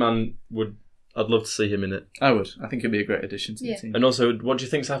 Ant-Man would. I'd love to see him in it. I would. I think it'd be a great addition to the team. And also, what do you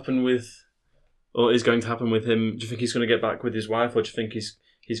think's happened with, or is going to happen with him? Do you think he's going to get back with his wife, or do you think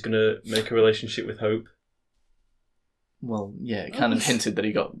he's going to make a relationship with Hope? Well, yeah, it kind of hinted that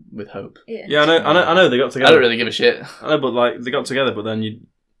he got with Hope. Yeah, I know they got together. I don't really give a shit. I know, but like they got together, but then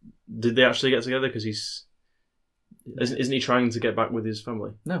did they actually get together? Because isn't he trying to get back with his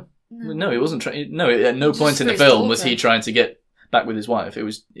family? No, he wasn't trying. No, at no Just point in for the his film was daughter. he trying to get back with his wife.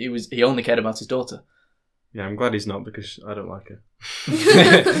 He only cared about his daughter. Yeah, I'm glad he's not because I don't like her.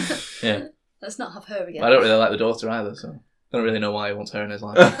 Yeah, Let's not have her again. I don't really like the daughter either, so I don't really know why he wants her in his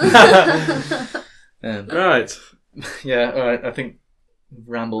life. Right. Yeah, all right. I think we've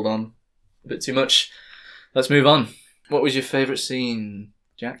rambled on a bit too much. Let's move on. What was your favourite scene,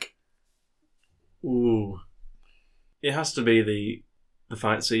 Jack? Ooh. It has to be the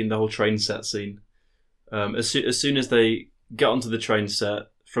fight scene, the whole train set scene. As soon as they get onto the train set,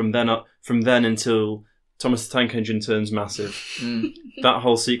 from then until Thomas the Tank Engine turns massive, that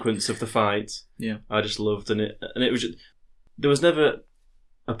whole sequence of the fight, I just loved, and it was there was never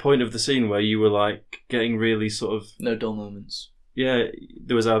a point of the scene where you were like getting really sort of no dull moments. Yeah,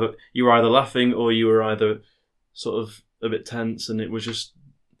 there was you were either laughing or you were either sort of a bit tense, and it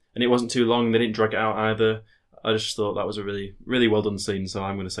wasn't too long. They didn't drag it out either. I just thought that was a really, really well done scene, so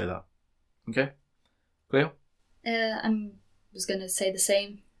I'm going to say that. Okay, Cleo. I was going to say the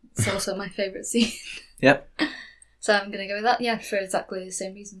same. It's also my favourite scene. Yep. So I'm going to go with that. Yeah, for exactly the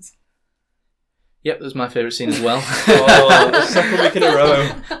same reasons. Yep, that was my favourite scene as well. Second week in a row.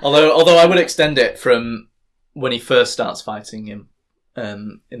 Although I would extend it from when he first starts fighting him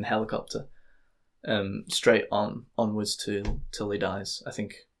in the helicopter, straight onwards till he dies. I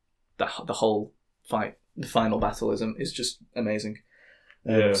think the whole fight, the final battle is just amazing.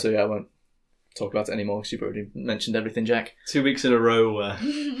 So yeah, I won't talk about it anymore because you've already mentioned everything, Jack. 2 weeks in a row where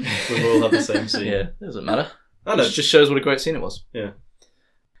we've all had the same scene. Yeah, it doesn't matter. I know. It just shows what a great scene it was. Yeah.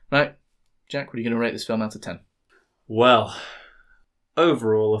 Right, Jack, what are you going to rate this film out of 10? Well,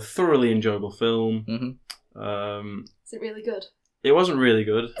 overall, a thoroughly enjoyable film. Mm-hmm. Is it really good? It wasn't really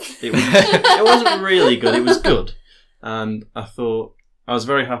good. It wasn't really good. It was good, and I thought I was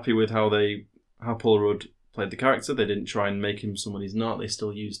very happy with how Paul Rudd played the character. They didn't try and make him someone he's not. They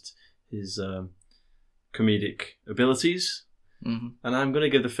still used his comedic abilities, and I'm going to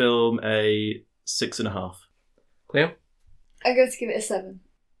give the film a 6.5. Cleo? I'm going to give it a 7.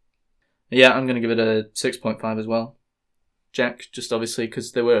 Yeah, I'm going to give it a 6.5 as well. Jack, just obviously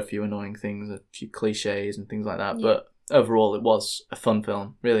because there were a few annoying things, a few cliches and things like that, but overall it was a fun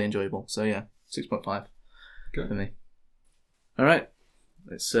film, really enjoyable. So yeah, 6.5 for me. All right,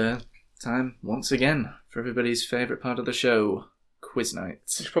 it's time once again for everybody's favourite part of the show, Quiz Night.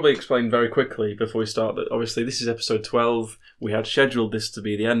 I should probably explain very quickly before we start that obviously this is episode 12. We had scheduled this to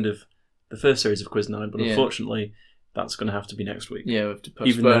be the end of the first series of Quiz Night, but unfortunately that's going to have to be next week. Yeah, we have to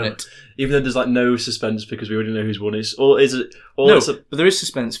postpone it. Even though there's like no suspense because we already know who's won. But there is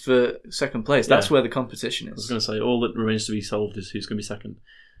suspense for second place. That's where the competition is. I was going to say, all that remains to be solved is who's going to be second.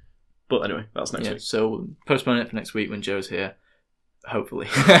 But anyway, that's next week. So we'll postpone it for next week when Joe's here. Hopefully.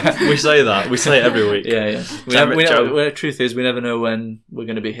 We say that. We say it every week. Yeah. The truth is, we never know when we're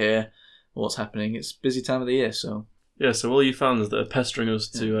going to be here or what's happening. It's a busy time of the year, so... Yeah, so all you fans that are pestering us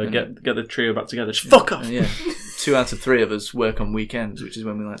to get the trio back together, just fuck off! Yeah. 2 out of 3 of us work on weekends, which is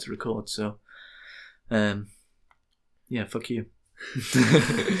when we like to record, so... yeah, fuck you.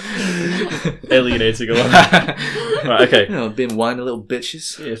 Alienating a lot. Right, okay. Being whiny little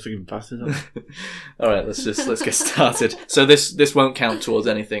bitches. Yeah, fucking bastard. Alright, let's get started. So this won't count towards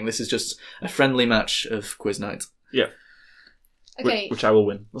anything. This is just a friendly match of Quiz Night. Yeah. Okay. Which I will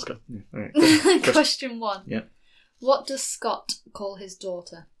win. Let's go. Yeah, all right. Question 1. Yeah. What does Scott call his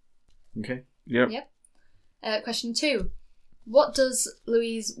daughter? Okay. Yep. Question 2. What does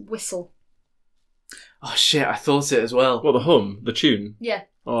Louise whistle? Oh shit! I thought it as well. What, the hum, the tune? Yeah.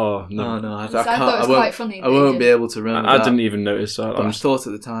 Oh no! No, I thought can't. it was quite funny. I won't be able to remember. I didn't even notice that. But I thought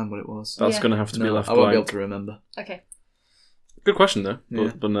at the time what it was. That's going to have to be left I won't blank. be able to remember. Okay. Good question though,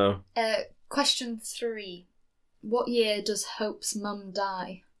 Yeah. but no. Question 3. What year does Hope's mum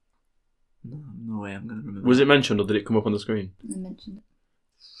die? No way I'm going to remember. Was it mentioned or did it come up on the screen? I mentioned it.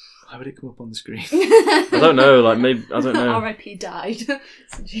 Why would it come up on the screen? I don't know. Like maybe I don't know. R.I.P. died.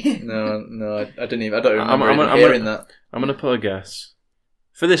 No, I didn't even. I don't remember hearing that. I'm gonna put a guess.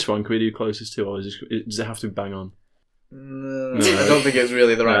 For this one, can we do closest to, or does it have to be bang on? No, I don't think it's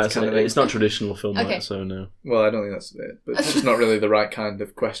really the right kind of thing. It's not traditional film, Okay. like, so no. Well, I don't think that's it, but it's just not really the right kind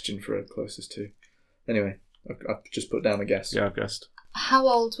of question for a closest to. Anyway, I've just put down a guess. Yeah, I've guessed. How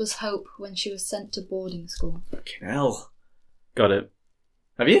old was Hope when she was sent to boarding school? Fucking hell. Got it.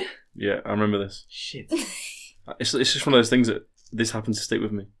 Have you? Yeah, I remember this. Shit. It's just one of those things that this happens to stick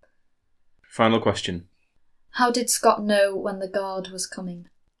with me. Final question. How did Scott know when the guard was coming?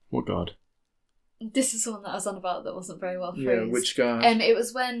 What guard? This is the one that I was on about that wasn't very well phrased. Yeah, which guard? It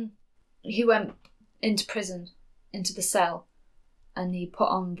was when he went into prison, into the cell, and he put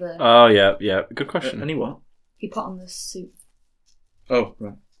on the... Oh, yeah. Good question. Any what? He put on the suit. Oh,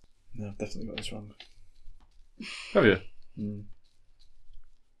 right. No, I've definitely got this wrong. Have you? Mm.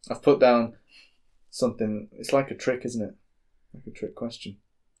 I've put down something... It's like a trick, isn't it? Like a trick question.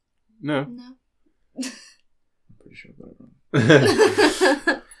 No. No. I'm pretty sure I got it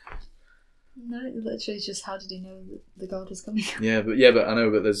wrong. No, it literally is just how did he know that the guard was coming? Yeah, but I know,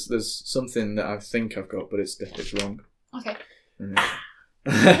 but there's something that I think I've got, but it's wrong. Okay.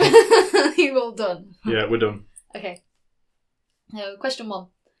 Yeah. You all done? Yeah, we're done. Okay. Question 1.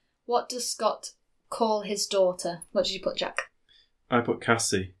 What does Scott call his daughter? What did you put, Jack? I put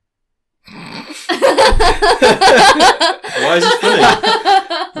Cassie. Why is this funny?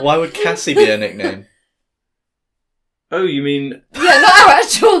 Why would Cassie be a nickname? Oh, you mean... Yeah, not our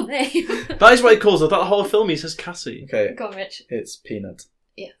actual name. That is what he calls her. That whole film he says Cassie. Okay, Go on, Rich. it's Peanut.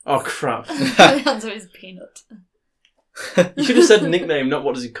 Yeah. Oh, crap. The answer is Peanut. You should have said nickname, not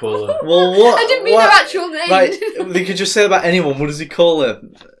what does he call her. Well, what? I didn't mean what? her actual name. Right, they could just say about anyone. What does he call her?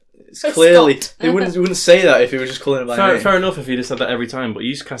 It's clearly... Scott. They wouldn't say that if he was just calling her by name. Fair enough if he'd have said that every time, but he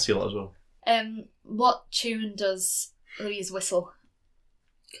used Cassie a lot as well. What tune does Louise whistle?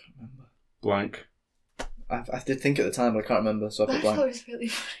 Blank. I did think at the time, but I can't remember, so I I put thought it blank. was really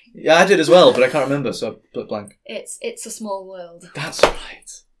funny. Yeah, I did as well, but I can't remember, so I put blank. It's a Small World. That's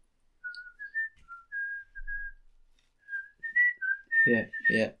right.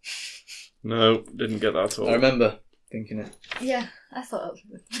 Yeah. No, didn't get that at all. I remember thinking it. Yeah, I thought it was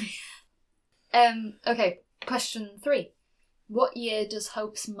really funny. Okay, question 3. What year does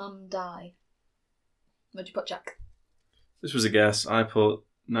Hope's mum die? What'd you put, Jack? This was a guess. I put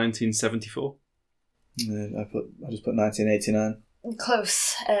 1974. I just put 1989.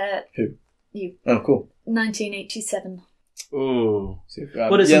 Close. Who? You. Oh, cool. 1987. Oh.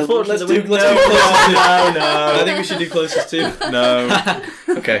 But it's unfortunate let's that do we... closest. No. I think we should do closest too. No.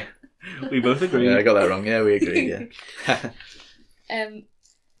 Okay. We both agree. Yeah, I got that wrong. Yeah, we agreed, yeah.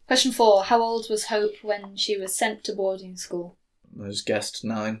 Question 4. How old was Hope when she was sent to boarding school? I just guessed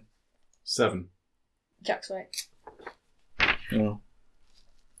 9. 7. Jack's right. Well,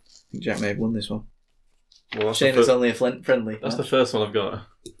 I think Jack may have won this one. Well, that's, Shane is only a friendly. that's the first one I've got.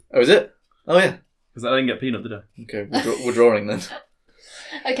 Oh, is it? Oh, yeah. Because I didn't get Peanut, did I? Okay, we're drawing then.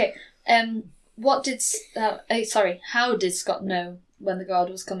 Okay. How did Scott know when the guard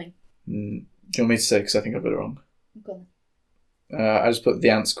was coming? Do you want me to say, because I think I've got it wrong? Go on. I just put the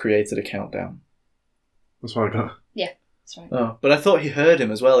ants created a countdown. That's what I got. Yeah, that's right. Oh, but I thought he heard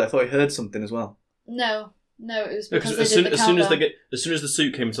him as well. I thought he heard something as well. No, it was Yeah, because as they soon did the as soon as countdown. as soon as the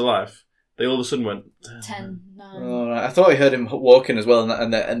suit came to life, they all of a sudden went 10, 9. Oh, right. I thought he heard him walking as well,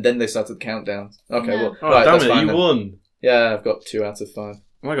 and then they started the countdown. Okay, No. well, Oh, right, damn that's it! fine You then. won. Yeah, I've got 2 out of 5.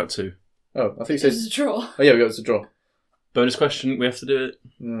 Well, I got 2. Oh, I think It it was says... a draw. Oh, yeah, we got it to draw. Bonus question. We have to do it.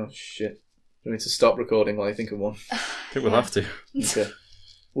 Oh, shit. We need to stop recording while I think of one. I think we'll have to. Okay.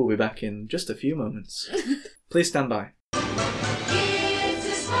 We'll be back in just a few moments. Please stand by. It's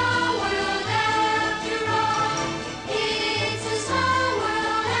a small world after all. It's a small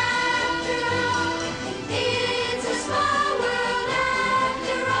world after all. It's a small world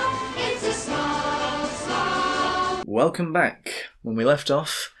after all. It's a small. Welcome back. When we left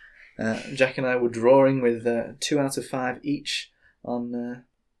off, Jack and I were drawing with 2 out of 5 each on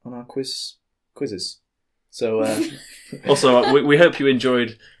our quizzes. So Also, we hope you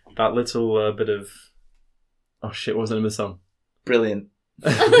enjoyed that little bit of... Oh shit, what was the name of the song? brilliant.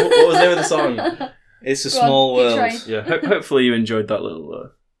 What was the name of the song? It's a Go on, small keep world. trying. Yeah, hopefully you enjoyed that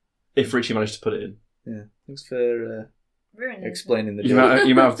little... if Richie managed to put it in. Yeah. Thanks for Ruining it. explaining the You joke.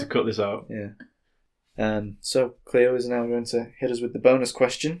 might have to cut this out. Yeah. So Cleo is now going to hit us with the bonus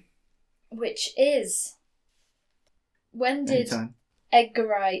question. Which is, when did Anytime. Edgar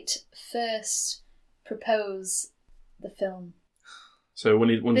Wright first propose the film? So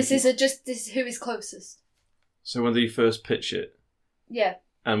when This is who is closest. So when did he first pitch it? Yeah.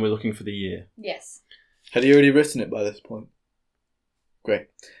 And we're looking for the year. Yes. Had he already written it by this point? Great.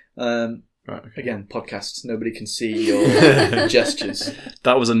 Right. Okay. Again, podcasts. Nobody can see your gestures.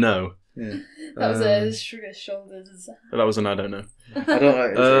 That was a no. Yeah. That was a shrug of shoulders. That was an I don't know. I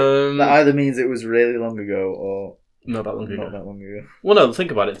don't know. Um, That either means it was really long ago or Not that long ago. not that long ago. Well, no,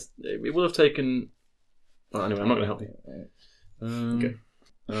 think about it. It will have taken... Well, anyway, I'm not going to help you. Okay.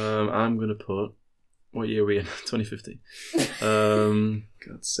 I'm going to put... What year are we in? 2015.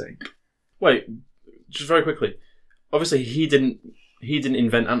 God's sake. Wait, just very quickly. Obviously, he didn't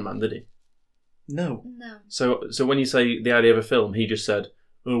invent Ant-Man, did he? No. No. So when you say the idea of a film, he just said,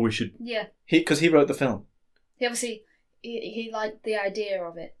 "Oh, we should." Yeah. Because he wrote the film. He obviously he liked the idea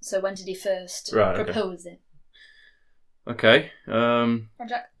of it. So when did he first Right, okay. propose it? Okay. Oh,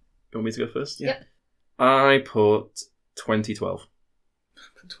 Jack. You want me to go first? Yeah. Yep. I put 2012.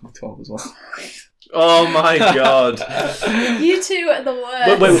 2012 as well. Oh my god. You two are the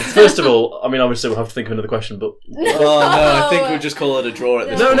worst. Wait, first of all, I mean, obviously we'll have to think of another question, but... Oh no, I think we'll just call it a draw at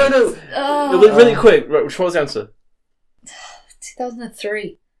this No. point. Oh, Really quick, right, what was the answer?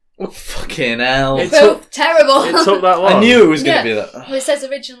 2003. Oh, fucking hell. It Both terrible. It took that long. I knew it was going to Yeah. be that. Well, it says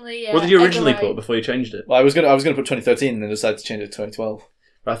originally. What did you originally Edgar Wright. put before you changed it? Well, I was gonna put 2013 and then decided to change it to 2012.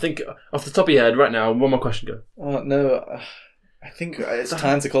 I think, off the top of your head, right now, one more question, go. Oh no. I think it's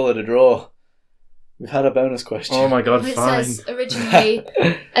time to call it a draw. We've had a bonus question. Oh my god, It fine. says, originally,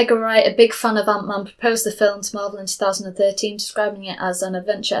 Edgar Wright, a big fan of Ant-Man, proposed the film to Marvel in 2013, describing it as an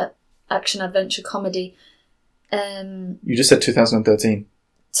action-adventure comedy. You just said 2013.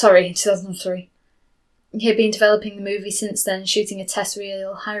 Sorry, 2003. He had been developing the movie since then, shooting a test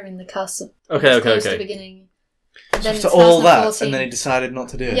reel, hiring the cast. Okay. Close to the beginning. And then in So all that, 2014 and then he decided not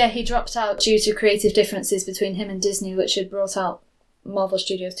to do it. Yeah, he dropped out due to creative differences between him and Disney, which had brought out Marvel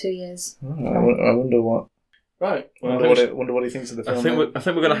Studios 2 years. Oh, I wonder what. Right. I Well, wonder what he thinks of the film. I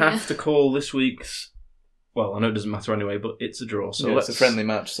think we're going to have to call this week's. Well, I know it doesn't matter anyway, but it's a draw. So it's a friendly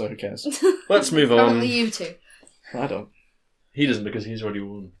match, so who cares? Let's move on. Only you two. I don't. He doesn't because he's already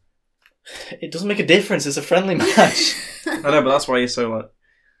won. It doesn't make a difference. It's a friendly match. I know, but that's why you're so like.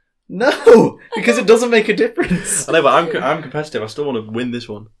 No, because it doesn't make a difference. I know, but I'm competitive. I still want to win this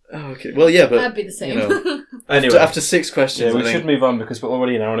one. Oh, okay. Well, yeah, but I'd be the same. You know, Anyway, after 6 questions, yeah, we I think- should move on because we're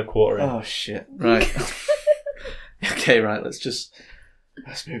already an hour and a quarter in. Oh shit! Right. Okay, right. Let's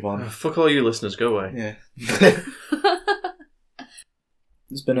move on. Fuck all you listeners. Go away. Yeah.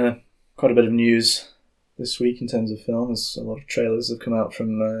 There's been quite a bit of news this week in terms of film. There's a lot of trailers have come out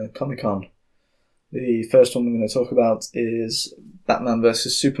from Comic-Con. The first one we're going to talk about is Batman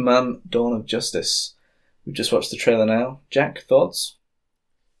vs Superman: Dawn of Justice. We've just watched the trailer now. Jack, thoughts?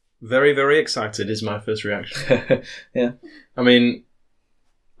 Very, very excited is my first reaction. Yeah. I mean,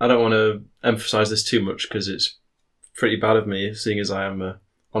 I don't want to emphasise this too much because it's pretty bad of me, seeing as I am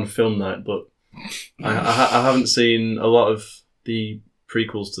on film night, but I haven't seen a lot of the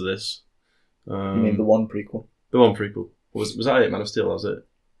prequels to this. You mean the one prequel? The one prequel. Was that it? Man of Steel, was it?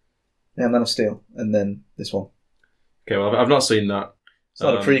 Yeah, Man of Steel, and then this one. Okay, well, I've not seen that. It's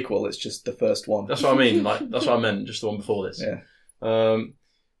not a prequel, it's just the first one. That's what I mean. Like that's what I meant. Just the one before this. Yeah.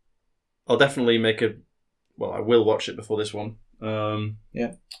 I'll definitely I will watch it before this one.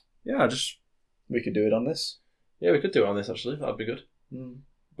 Yeah. Yeah. We could do it on this. Yeah, we could do it on this actually. That'd be good. Mm.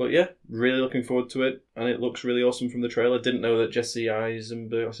 But yeah, really looking forward to it, and it looks really awesome from the trailer. Didn't know that Jesse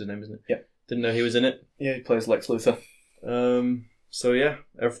Eisenberg, what's his name, isn't it? Yeah. Didn't know he was in it. Yeah, he plays Lex Luthor. So yeah,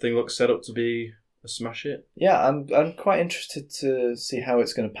 everything looks set up to be a smash hit. Yeah, I'm quite interested to see how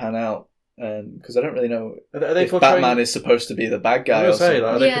it's going to pan out, because I don't really know Are they if portraying? Batman is supposed to be the bad guy. I was Or gonna say,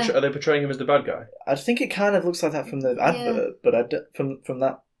 something. like, are they portraying him as the bad guy? I think it kind of looks like that from the advert, but from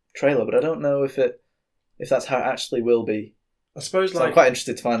that trailer. But I don't know if that's how it actually will be. I suppose So I'm quite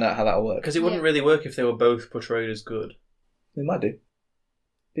interested to find out how that'll work. because it wouldn't really work if they were both portrayed as good. It might do.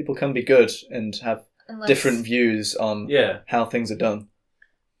 People can be good and have Unless, different views on Yeah, how things are done.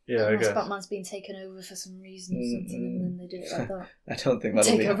 yeah, I unless guess. Batman's been taken over for some reason or something, and then they do it like that. I don't think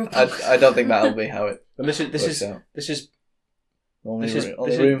that'll Take be. over I don't think that'll be how it And this works is out. Only this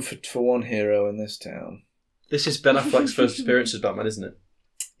is- room for one hero in this town. this is Ben Affleck's first appearance as Batman, isn't it?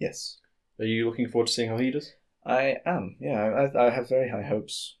 Yes, Are you looking forward to seeing how he does? I am. Yeah, I have very high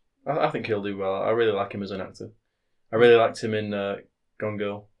hopes. I think he'll do well. I really like him as an actor. I really liked him in Gone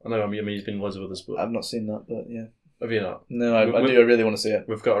Girl. I mean he's been in loads of others, but I've not seen that, but yeah. have you not? No, I do. I really want to see it.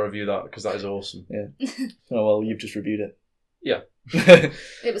 We've got to review that because that is awesome. Oh well, you've just reviewed it. Yeah.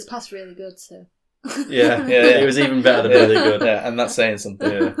 It was past really good, so. Yeah, Yeah. it was even better than really good. Yeah, and that's saying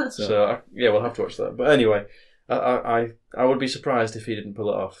something. Yeah, so we'll have to watch that. But anyway, I would be surprised if he didn't pull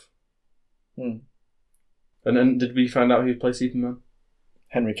it off. Hmm. And then did we find out who played Superman?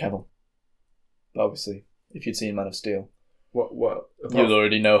 Henry Cavill. Obviously, if you'd seen Man of Steel, What? you'll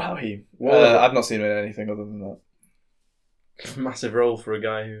already know how he. What- I've not seen him in anything other than that. Massive role for a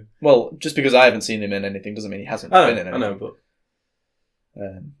guy who. Well, just because I haven't seen him in anything doesn't mean he hasn't been in anything. I know, but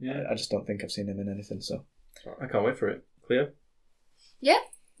Yeah. I just don't think I've seen him in anything. So I can't wait for it. Cleo,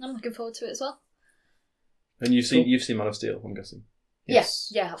 I'm looking forward to it as well. and you've seen Man of Steel, I'm guessing. yes.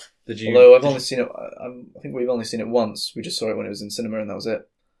 Yeah, I have. Did you? Although I've did only seen it. I think we've only seen it once. We just saw it when it was in cinema, and that was it.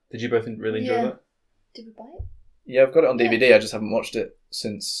 Did you both really enjoy Yeah. that? Did we buy it? Yeah, I've got it on Yeah. DVD. I just haven't watched it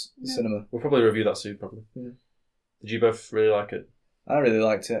since the No. cinema. We'll probably review that soon. Probably. Yeah. Did you both really like it? I really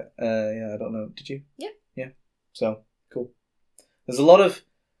liked it. Yeah, I don't know. Did you? Yeah. Yeah. So cool. There's a lot of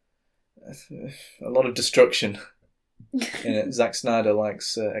destruction in it. Zack Snyder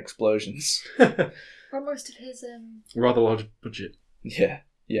likes explosions. Or most of his Rather large budget. Yeah.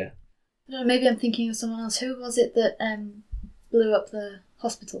 I don't know, maybe I'm thinking of someone else. Who was it that blew up the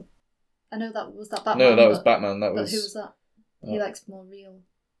hospital? I know that was that Batman. No, that was but- Batman. That But was. who was that? He Oh. likes more real.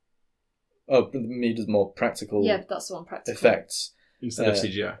 Oh, me does more practical Yeah, that's the one practical. effects. Instead of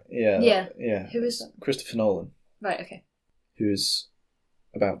CGI. Yeah. Yeah. Who is that? Christopher Nolan, Right, okay. who's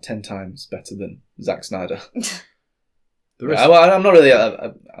about 10 times better than Zack Snyder. The risk, I'm not really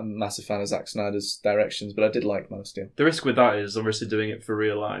a massive fan of Zack Snyder's directions, but I did like Man of Steel. the risk with that is obviously doing it for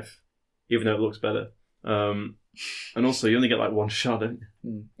real life, even though it looks better. And also, you only get like one shot, don't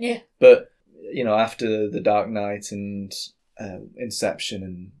you? Yeah. But, after The Dark Knight and Inception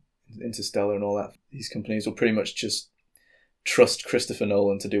and Interstellar and all that, these companies will pretty much just trust Christopher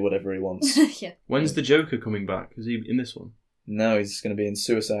Nolan to do whatever he wants. Yeah. When's the Joker coming back? Is he in this one? No, he's going to be in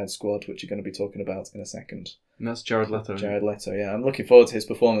Suicide Squad, which you're going to be talking about in a second. And that's Jared Leto. isn't it? Jared Leto, yeah. I'm looking forward to his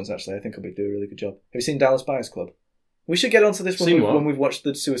performance, actually. I think he'll do a really good job. Have you seen Dallas Buyers Club? We should get onto this Seen what? when we've watched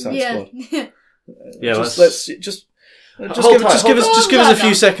the Suicide Yeah. Squad. Yeah, Just let's give us a on.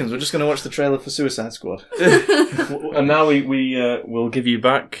 few seconds. We're just going to watch the trailer for Suicide Squad. And now we will give you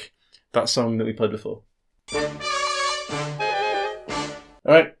back that song that we played before.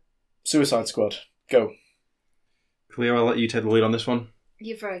 All right, Suicide Squad, go. Cleo, I'll let you take the lead on this one.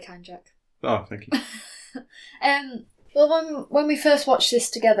 You're very kind, Jack. Oh, thank you. Well, when we first watched this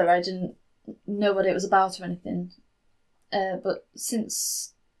together, I didn't know what it was about or anything. But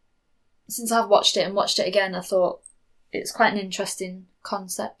since I've watched it and watched it again, I thought it's quite an interesting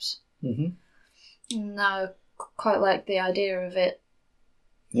concept. Mm-hmm. Now, I quite like the idea of it.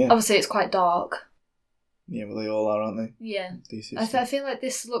 Yeah. Obviously, it's quite dark. Yeah, well, they all are, aren't they? Yeah. DC I stuff. feel like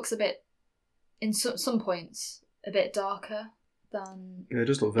this looks a bit, in some points, a bit darker than Yeah, it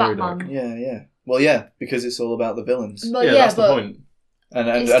does look very Batman. dark. Yeah. Well, yeah, because it's all about the villains. Well, yeah, that's the point. And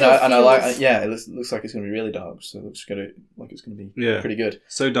It and still I like feels- it looks like it's going to be really dark, so it looks like it's going to be Yeah. pretty good.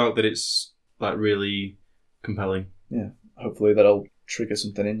 So dark that it's like really compelling. Hopefully that'll trigger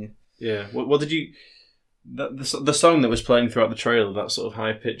something in you. Yeah. What did you? The song that was playing throughout the trailer, that sort of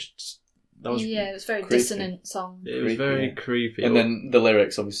high pitched. That was it was a very creepy. dissonant song. It was Creepy, very yeah. creepy. And then the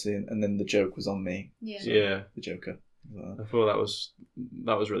lyrics, obviously, and then the joke was on me. Yeah. Yeah, The Joker. I thought that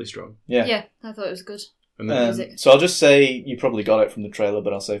was really strong. Yeah, I thought it was good. And then music. So I'll just say you probably got it from the trailer,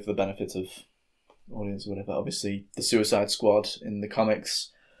 but I'll say for the benefit of audience or whatever, obviously the Suicide Squad in the comics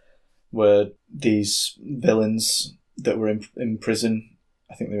were these villains that were in prison.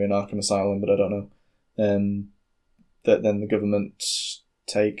 I think they were in Arkham Asylum, but I don't know. That then the government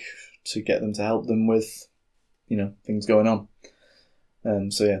take to get them to help them with, things going on.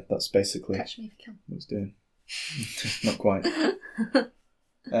 So yeah, that's basically Catch me if you can. what it's doing. Not quite.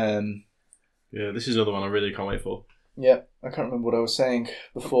 yeah, this is another one I really can't wait for. Yeah, I can't remember what I was saying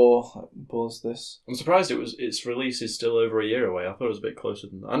before I paused this. I'm surprised its release is still over a year away. I thought it was a bit closer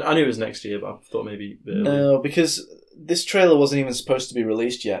than that. I knew it was next year, but I thought maybe a bit earlier. No, because this trailer wasn't even supposed to be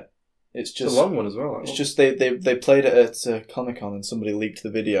released yet. It's It's just a long one as well. It's just they played it at Comic-Con and somebody leaked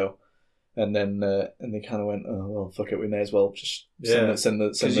the video, and then they kind of went, oh well, fuck it, we may as well just send the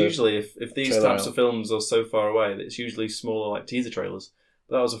Because usually if these trailer types out. of films are so far away, it's usually smaller like teaser trailers.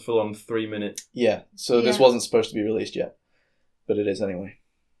 But that was a full-on 3-minute. Yeah, so this Yeah. wasn't supposed to be released yet, but it is anyway,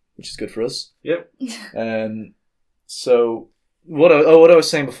 which is good for us. Yep. So what I was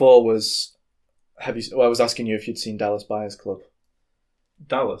saying before was, I was asking you if you'd seen Dallas Buyers Club.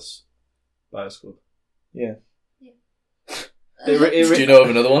 Dallas Buyers Club. Yeah. Do Do you know of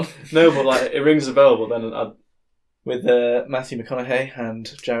another one? No, but like it rings a bell. But then With Matthew McConaughey and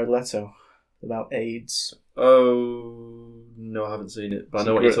Jared Leto about AIDS. oh no, I haven't seen it. But I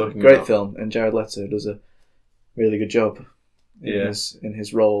know what you're talking Great about. film, and Jared Leto does a really good job in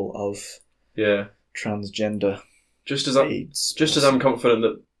his role of Yeah. transgender Just as I'm AIDS. confident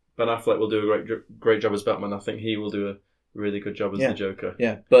that Ben Affleck will do a great job as Batman, I think he will do a really good job as the Joker.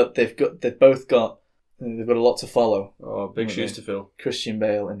 Yeah, but they've both got a lot to follow. Oh, big Won't shoes they? to fill. Christian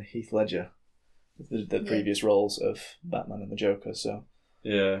Bale and Heath Ledger, the previous roles of Batman and the Joker. So,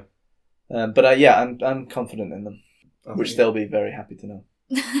 Yeah. but I'm confident in them, I which think- they'll be very happy to know.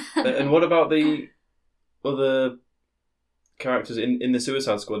 And what about the other characters in the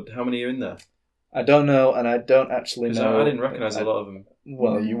Suicide Squad? How many are in there? I don't know, and I don't actually 'Cause know. I didn't recognise a lot of them.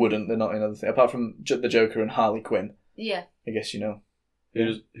 Well, you wouldn't. They're not in other things apart from the Joker and Harley Quinn. Yeah. I guess you know. Who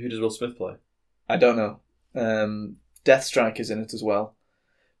does Will Smith play? I don't know. Deathstrike is in it as well.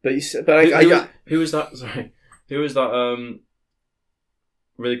 But Who was that? Sorry, who was that?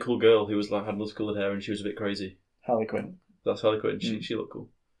 Really cool girl who was like had multicolored hair and she was a bit crazy. Harley Quinn. That's Harley Quinn. She looked cool.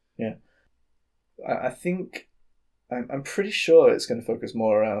 Yeah. I think I'm pretty sure it's going to focus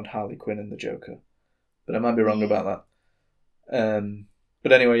more around Harley Quinn and the Joker, but I might be wrong about that.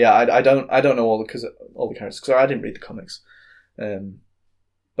 But anyway, yeah, I don't know all the characters because I didn't read the comics.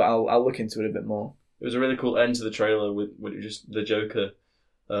 But I'll look into it a bit more. It was a really cool end to the trailer with just the Joker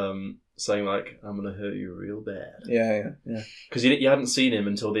saying like, "I'm gonna hurt you real bad." Yeah. Because you hadn't seen him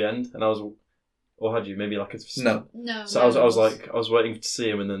until the end, and I was, or had you? Maybe like a No. No. So I was waiting to see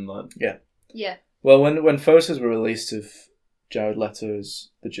him, and then like Yeah. Well, when photos were released of Jared Leto as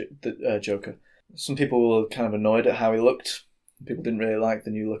the Joker. Some people were kind of annoyed at how he looked. People didn't really like the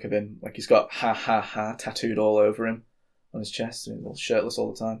new look of him. Like, he's got "ha ha ha" tattooed all over him on his chest, and he's all shirtless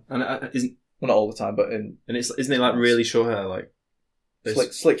all the time. And isn't Well, not all the time, but isn't it like really short hair, like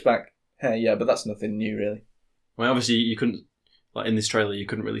slicked back hair? Yeah, but that's nothing new, really. I mean, obviously you couldn't, like in this trailer, you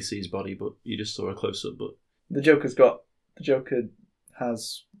couldn't really see his body, but you just saw a close up. But The Joker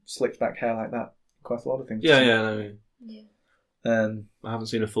has slicked back hair like that. Quite a lot of things. yeah, no, Yeah. I haven't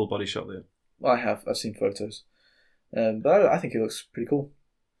seen a full body shot yet. I've seen photos, but I think he looks pretty cool.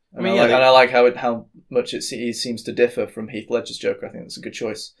 And I mean, I like how much he seems to differ from Heath Ledger's Joker. I think that's a good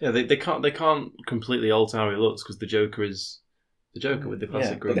choice. Yeah, they can't completely alter how he looks because the Joker is the Joker with the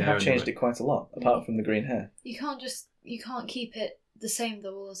classic green but they hair. have changed it quite a lot, apart from the green hair. You can't keep it the same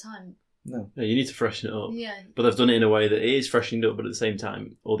though all the time. No. Yeah, you need to freshen it up. Yeah. But they've done it in a way that it is freshened up, but at the same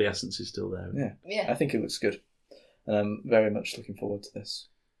time, all the essence is still there. Yeah. Yeah. I think it looks good, and I'm very much looking forward to this.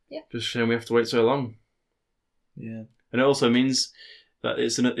 Just shame we have to wait so long. Yeah. And it also means that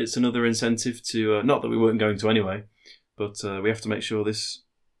it's another incentive to, not that we weren't going to anyway, but we have to make sure this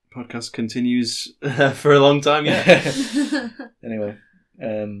podcast continues for a long time yet. Anyway,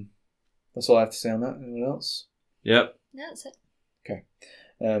 that's all I have to say on that. Anyone else? Yep. Yeah, that's it. Okay.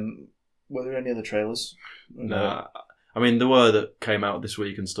 Were there any other trailers? Nah. I mean, there were that came out this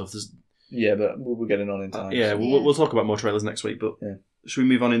week and stuff. Yeah, but we're getting on in time. Yeah, so. we'll talk about more trailers next week, but should we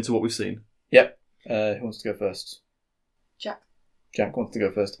move on into what we've seen? Yep. Who wants to go first? Jack. Jack wants to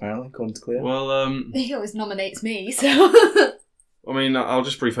go first, apparently, according to Cleo. Well, He always nominates me, so. I mean, I'll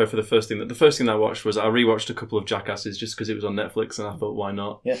just brief over the first thing. The first thing I watched was I rewatched a couple of Jackasses just because it was on Netflix, and I thought, why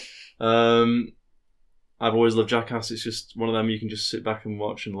not? Yeah. I've always loved Jackass. It's just one of them you can just sit back and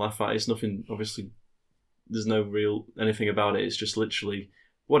watch and laugh at. It's nothing, obviously, there's no real anything about it. It's just literally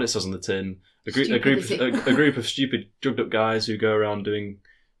what it says on the tin. A group of stupid, drugged up guys who go around doing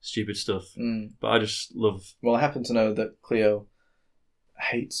stupid stuff. But I just love... Well, I happen to know that Cleo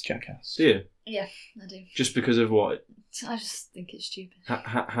hates Jackass. Do you? Yeah, I do. Just because of what? I just think it's stupid.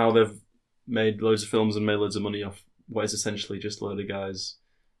 How they've made loads of films and made loads of money off what is essentially just a load of guys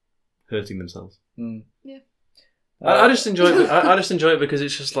hurting themselves. Yeah. I just enjoy it. I just enjoy it because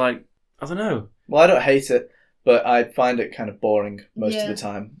it's just like, I don't know. Well, I don't hate it, but I find it kind of boring most of the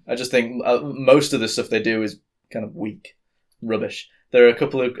time. I just think most of the stuff they do is kind of weak, rubbish. There are a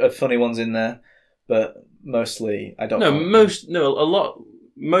couple of funny ones in there, but mostly I don't.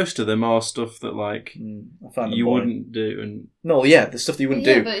 Most of them are stuff that like I find you boring. wouldn't do, and the stuff that you wouldn't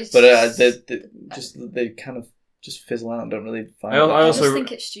do, but they kind of just fizzle out and don't really find. I also just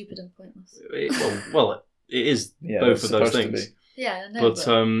think it's stupid and pointless. It is Yeah, both it's of those supposed to things. be. Yeah, I know. But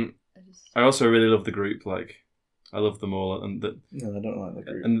I also really love the group. Like, I love them all, and No, I don't like the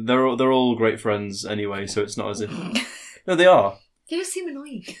group. and they're all great friends anyway. So it's not as if no, they are. They just seem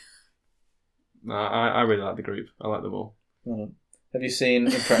annoying. No, I really like the group. I like them all. No. Have you seen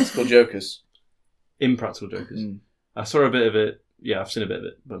Impractical Jokers? Impractical Jokers. I saw a bit of it. Yeah, I've seen a bit of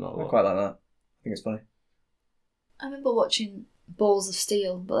it, but not a I lot. quite like that. I think it's funny. I remember watching Balls of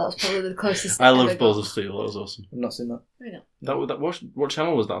Steel, but that was probably the closest. I loved Balls of Steel. That was awesome. I've not seen that. Really not. What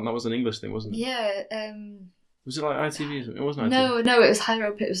channel was that? That was an English thing, wasn't it? Yeah. Was it like ITV or something? It wasn't ITV. No, it was higher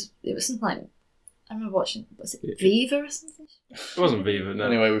up. It was something like, I remember watching. Was it Viva or something? It wasn't Viva. No.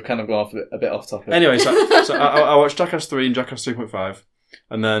 Anyway, we've kind of gone off a bit off topic. Anyway, so I watched Jackass 3 and Jackass 3.5,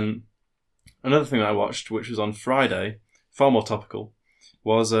 and then another thing that I watched, which was on Friday, far more topical,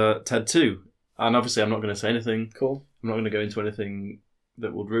 was Ted 2. And obviously, I'm not going to say anything. Cool. I'm not going to go into anything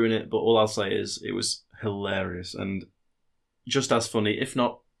that would ruin it, but all I'll say is it was hilarious and just as funny, if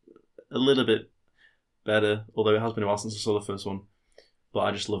not a little bit better, although it has been a while since I saw the first one. But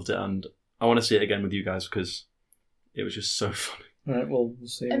I just loved it, and I want to see it again with you guys because it was just so funny. All right, well, we'll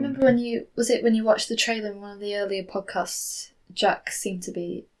see. I remember when you watched the trailer in one of the earlier podcasts, Jack seemed to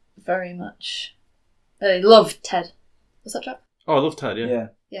be very much... he loved Ted. Was that Jack? Oh, I love Ted, yeah.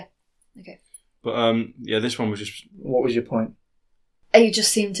 Yeah. Okay. But this one was just... What was your point? You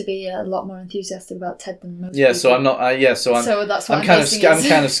just seem to be a lot more enthusiastic about Ted than most Yeah, people. so I'm not... So that's what I'm kind of basing I'm it.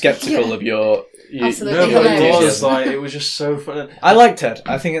 kind of skeptical Yeah. of your... Absolutely No, but it hilarious. was like, it was just so funny. I like Ted.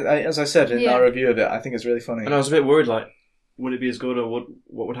 I think, as I said in Yeah. our review of it, I think it's really funny. And I was a bit worried, like, would it be as good or what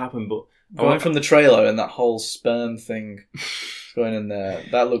would happen? But Going from the trailer and that whole sperm thing going in there,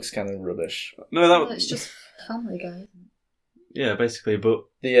 that looks kind of rubbish. no, Well, it's just Family Guy. yeah, basically. But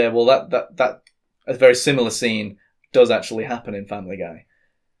Yeah, well, that a very similar scene does actually happen in Family Guy,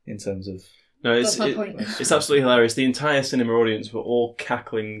 in terms of... no, That's my point. it's absolutely hilarious. The entire cinema audience were all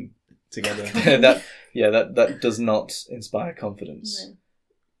cackling together. that does not inspire confidence. No.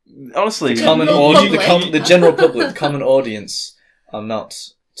 honestly, The Common general audience, public. the general public, the common audience are not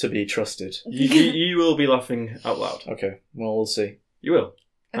to be trusted. you will be laughing out loud. Okay, well, we'll see. You will.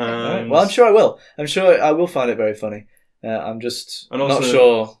 Okay. Alright, well, I'm sure I will. I'm sure I will find it very funny. I'm just And not also-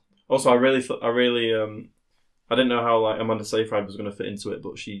 sure. Also, I really, I didn't know how like Amanda Seyfried was going to fit into it,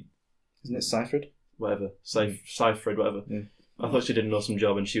 but she, Isn't it Seifert? whatever, Seyfried, whatever. Mm. I thought she did an awesome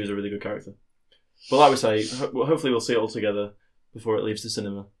job, and she was a really good character. But like we say, hopefully we'll see it all together before it leaves the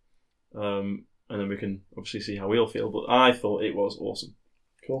cinema, and then we can obviously see how we all feel. But I thought it was awesome.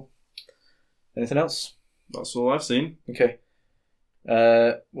 Cool. Anything else? That's all I've seen. Okay.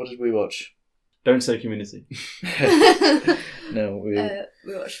 What did we watch? Don't say Community. No, we.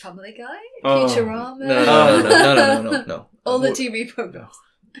 We watched Family Guy, Oh. Futurama. No. All the We- TV programs.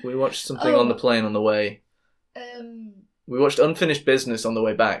 We watched something Oh. on the plane on the way. We watched Unfinished Business on the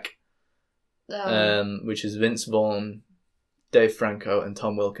way back, which is Vince Vaughn, Dave Franco, and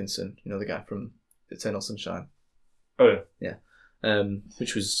Tom Wilkinson. You know, the guy from Eternal Sunshine. Oh yeah.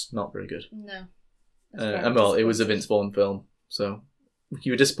 Which was not very good. No. And well, it was a Vince Vaughn film, so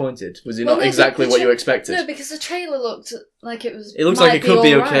you were disappointed. Was it Well, not no, exactly the what you tra- expected? No, because the trailer looked like it was. It looks might like it could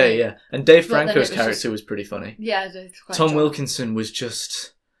be alright. okay, yeah. And Dave But then Franco's it was character just- was pretty funny. Yeah, it's quite Tom dry. Wilkinson was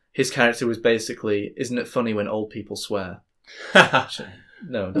just... His character was basically, isn't it funny when old people swear?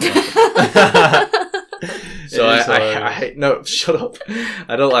 No, don't like it. So It is I hilarious. hate... No, shut up.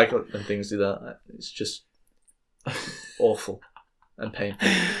 I don't like when things do that. It's just awful and painful.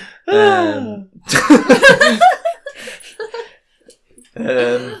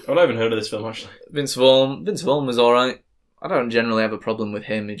 I've not even heard of this film actually. Vince Vaughn was alright. I don't generally have a problem with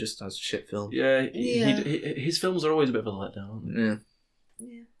him. He just has shit films. Yeah, Yeah. his films are always a bit of a letdown. Aren't they? Yeah.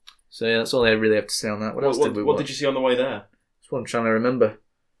 Yeah. So yeah, that's all I really have to say on that. What else did we watch? What did you see on the way there? That's what I'm trying to remember.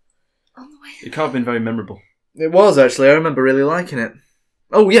 On the way. It can't have been very memorable. It was actually. I remember really liking it.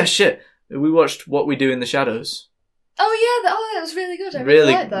 Oh yeah, shit. We watched What We Do in the Shadows. Oh yeah, that was really good. I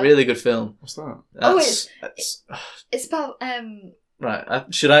really liked that. really good film. What's that? That's It's about right.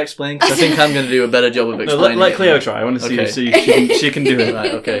 Should I explain? Because I think I'm going to do a better job of No, explaining. let it. Cleo try. I want to see Okay. if she can do it.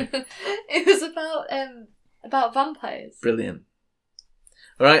 Right, okay. It was about vampires. Brilliant.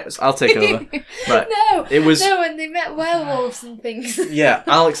 All right, so I'll take over. Right. No, It was- no, and they met werewolves and things. Yeah,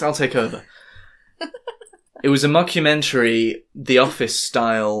 Alex, I'll take over. It was a mockumentary, The Office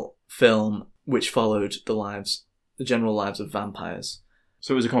style film, which followed the general lives of vampires.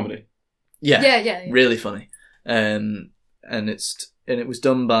 So it was a comedy. Yeah, Yeah. really funny. And it was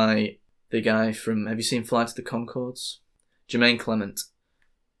done by the guy from. Have you seen Flight of the Conchords? Jermaine Clement.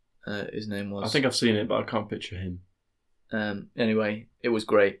 His name was. I think I've seen it, but I can't picture him. Anyway, it was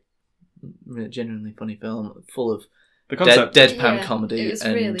great. Genuinely funny film, full of The concept. deadpan Yeah, comedy. It was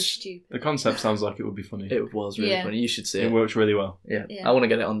and really stupid. The concept sounds like it would be funny. It was really Yeah. funny. You should see It it. works really well. Yeah. Yeah. I want to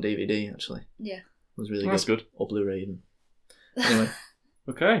get it on DVD actually. Yeah. It was really That's good. Or Blu-ray even. Anyway,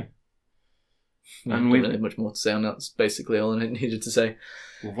 Okay. I And don't we've really have much more to say on that. That's basically all I needed to say.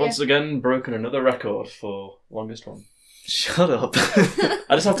 we've once again broken another record for longest one. Shut up. I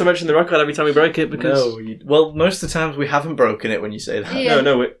just have to mention the record every time we break it because No, well, most of the times we haven't broken it when you say that. Yeah.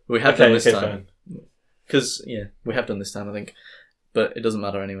 no, We have okay, done this okay, time. Because, yeah, we have done this time, I think. But it doesn't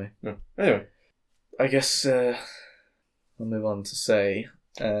matter anyway. No. Anyway, I guess I'll move on to say,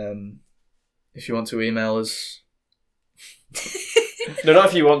 if you want to email us... no, not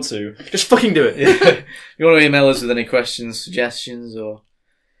if you want to. Just fucking do it. If you want to email us with any questions, suggestions, or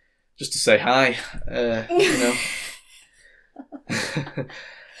just to say hi, you know...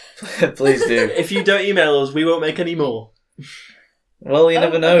 Please do. If you don't email us, we won't make any more. Well, you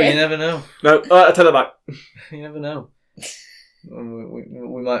never know. okay. You never know. No, I take that back. You never know.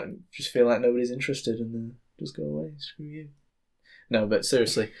 We might just feel like nobody's interested and then just go away. Screw you. No, but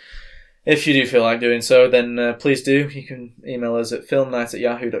seriously, if you do feel like doing so, then please do. You can email us at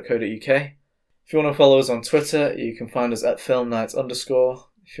filmnight@yahoo.co.uk. If you want to follow us on Twitter, you can find us at filmnight_.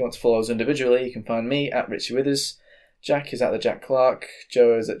 If you want to follow us individually, you can find me at Richie Withers. Jack is at the Jack Clark,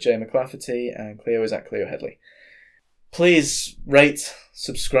 Joe is at Jay McLafferty, and Cleo is at Cleo Headley. Please rate,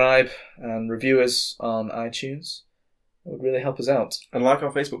 subscribe, and review us on iTunes. It would really help us out. And like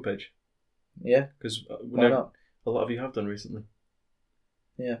our Facebook page. Yeah, Because why not? a lot of you have done recently.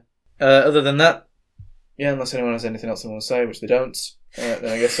 Yeah. Other than that, yeah, unless anyone has anything else they want to say, which they don't, then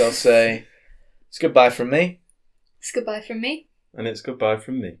I guess I'll say it's goodbye from me. It's goodbye from me. And it's goodbye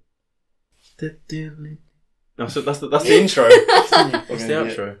from me. No, so that's the intro. What's the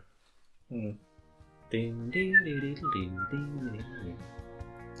outro?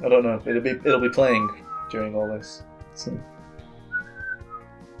 I don't know. It'll be playing during all this. So.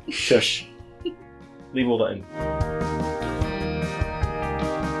 Shush. Leave all that in.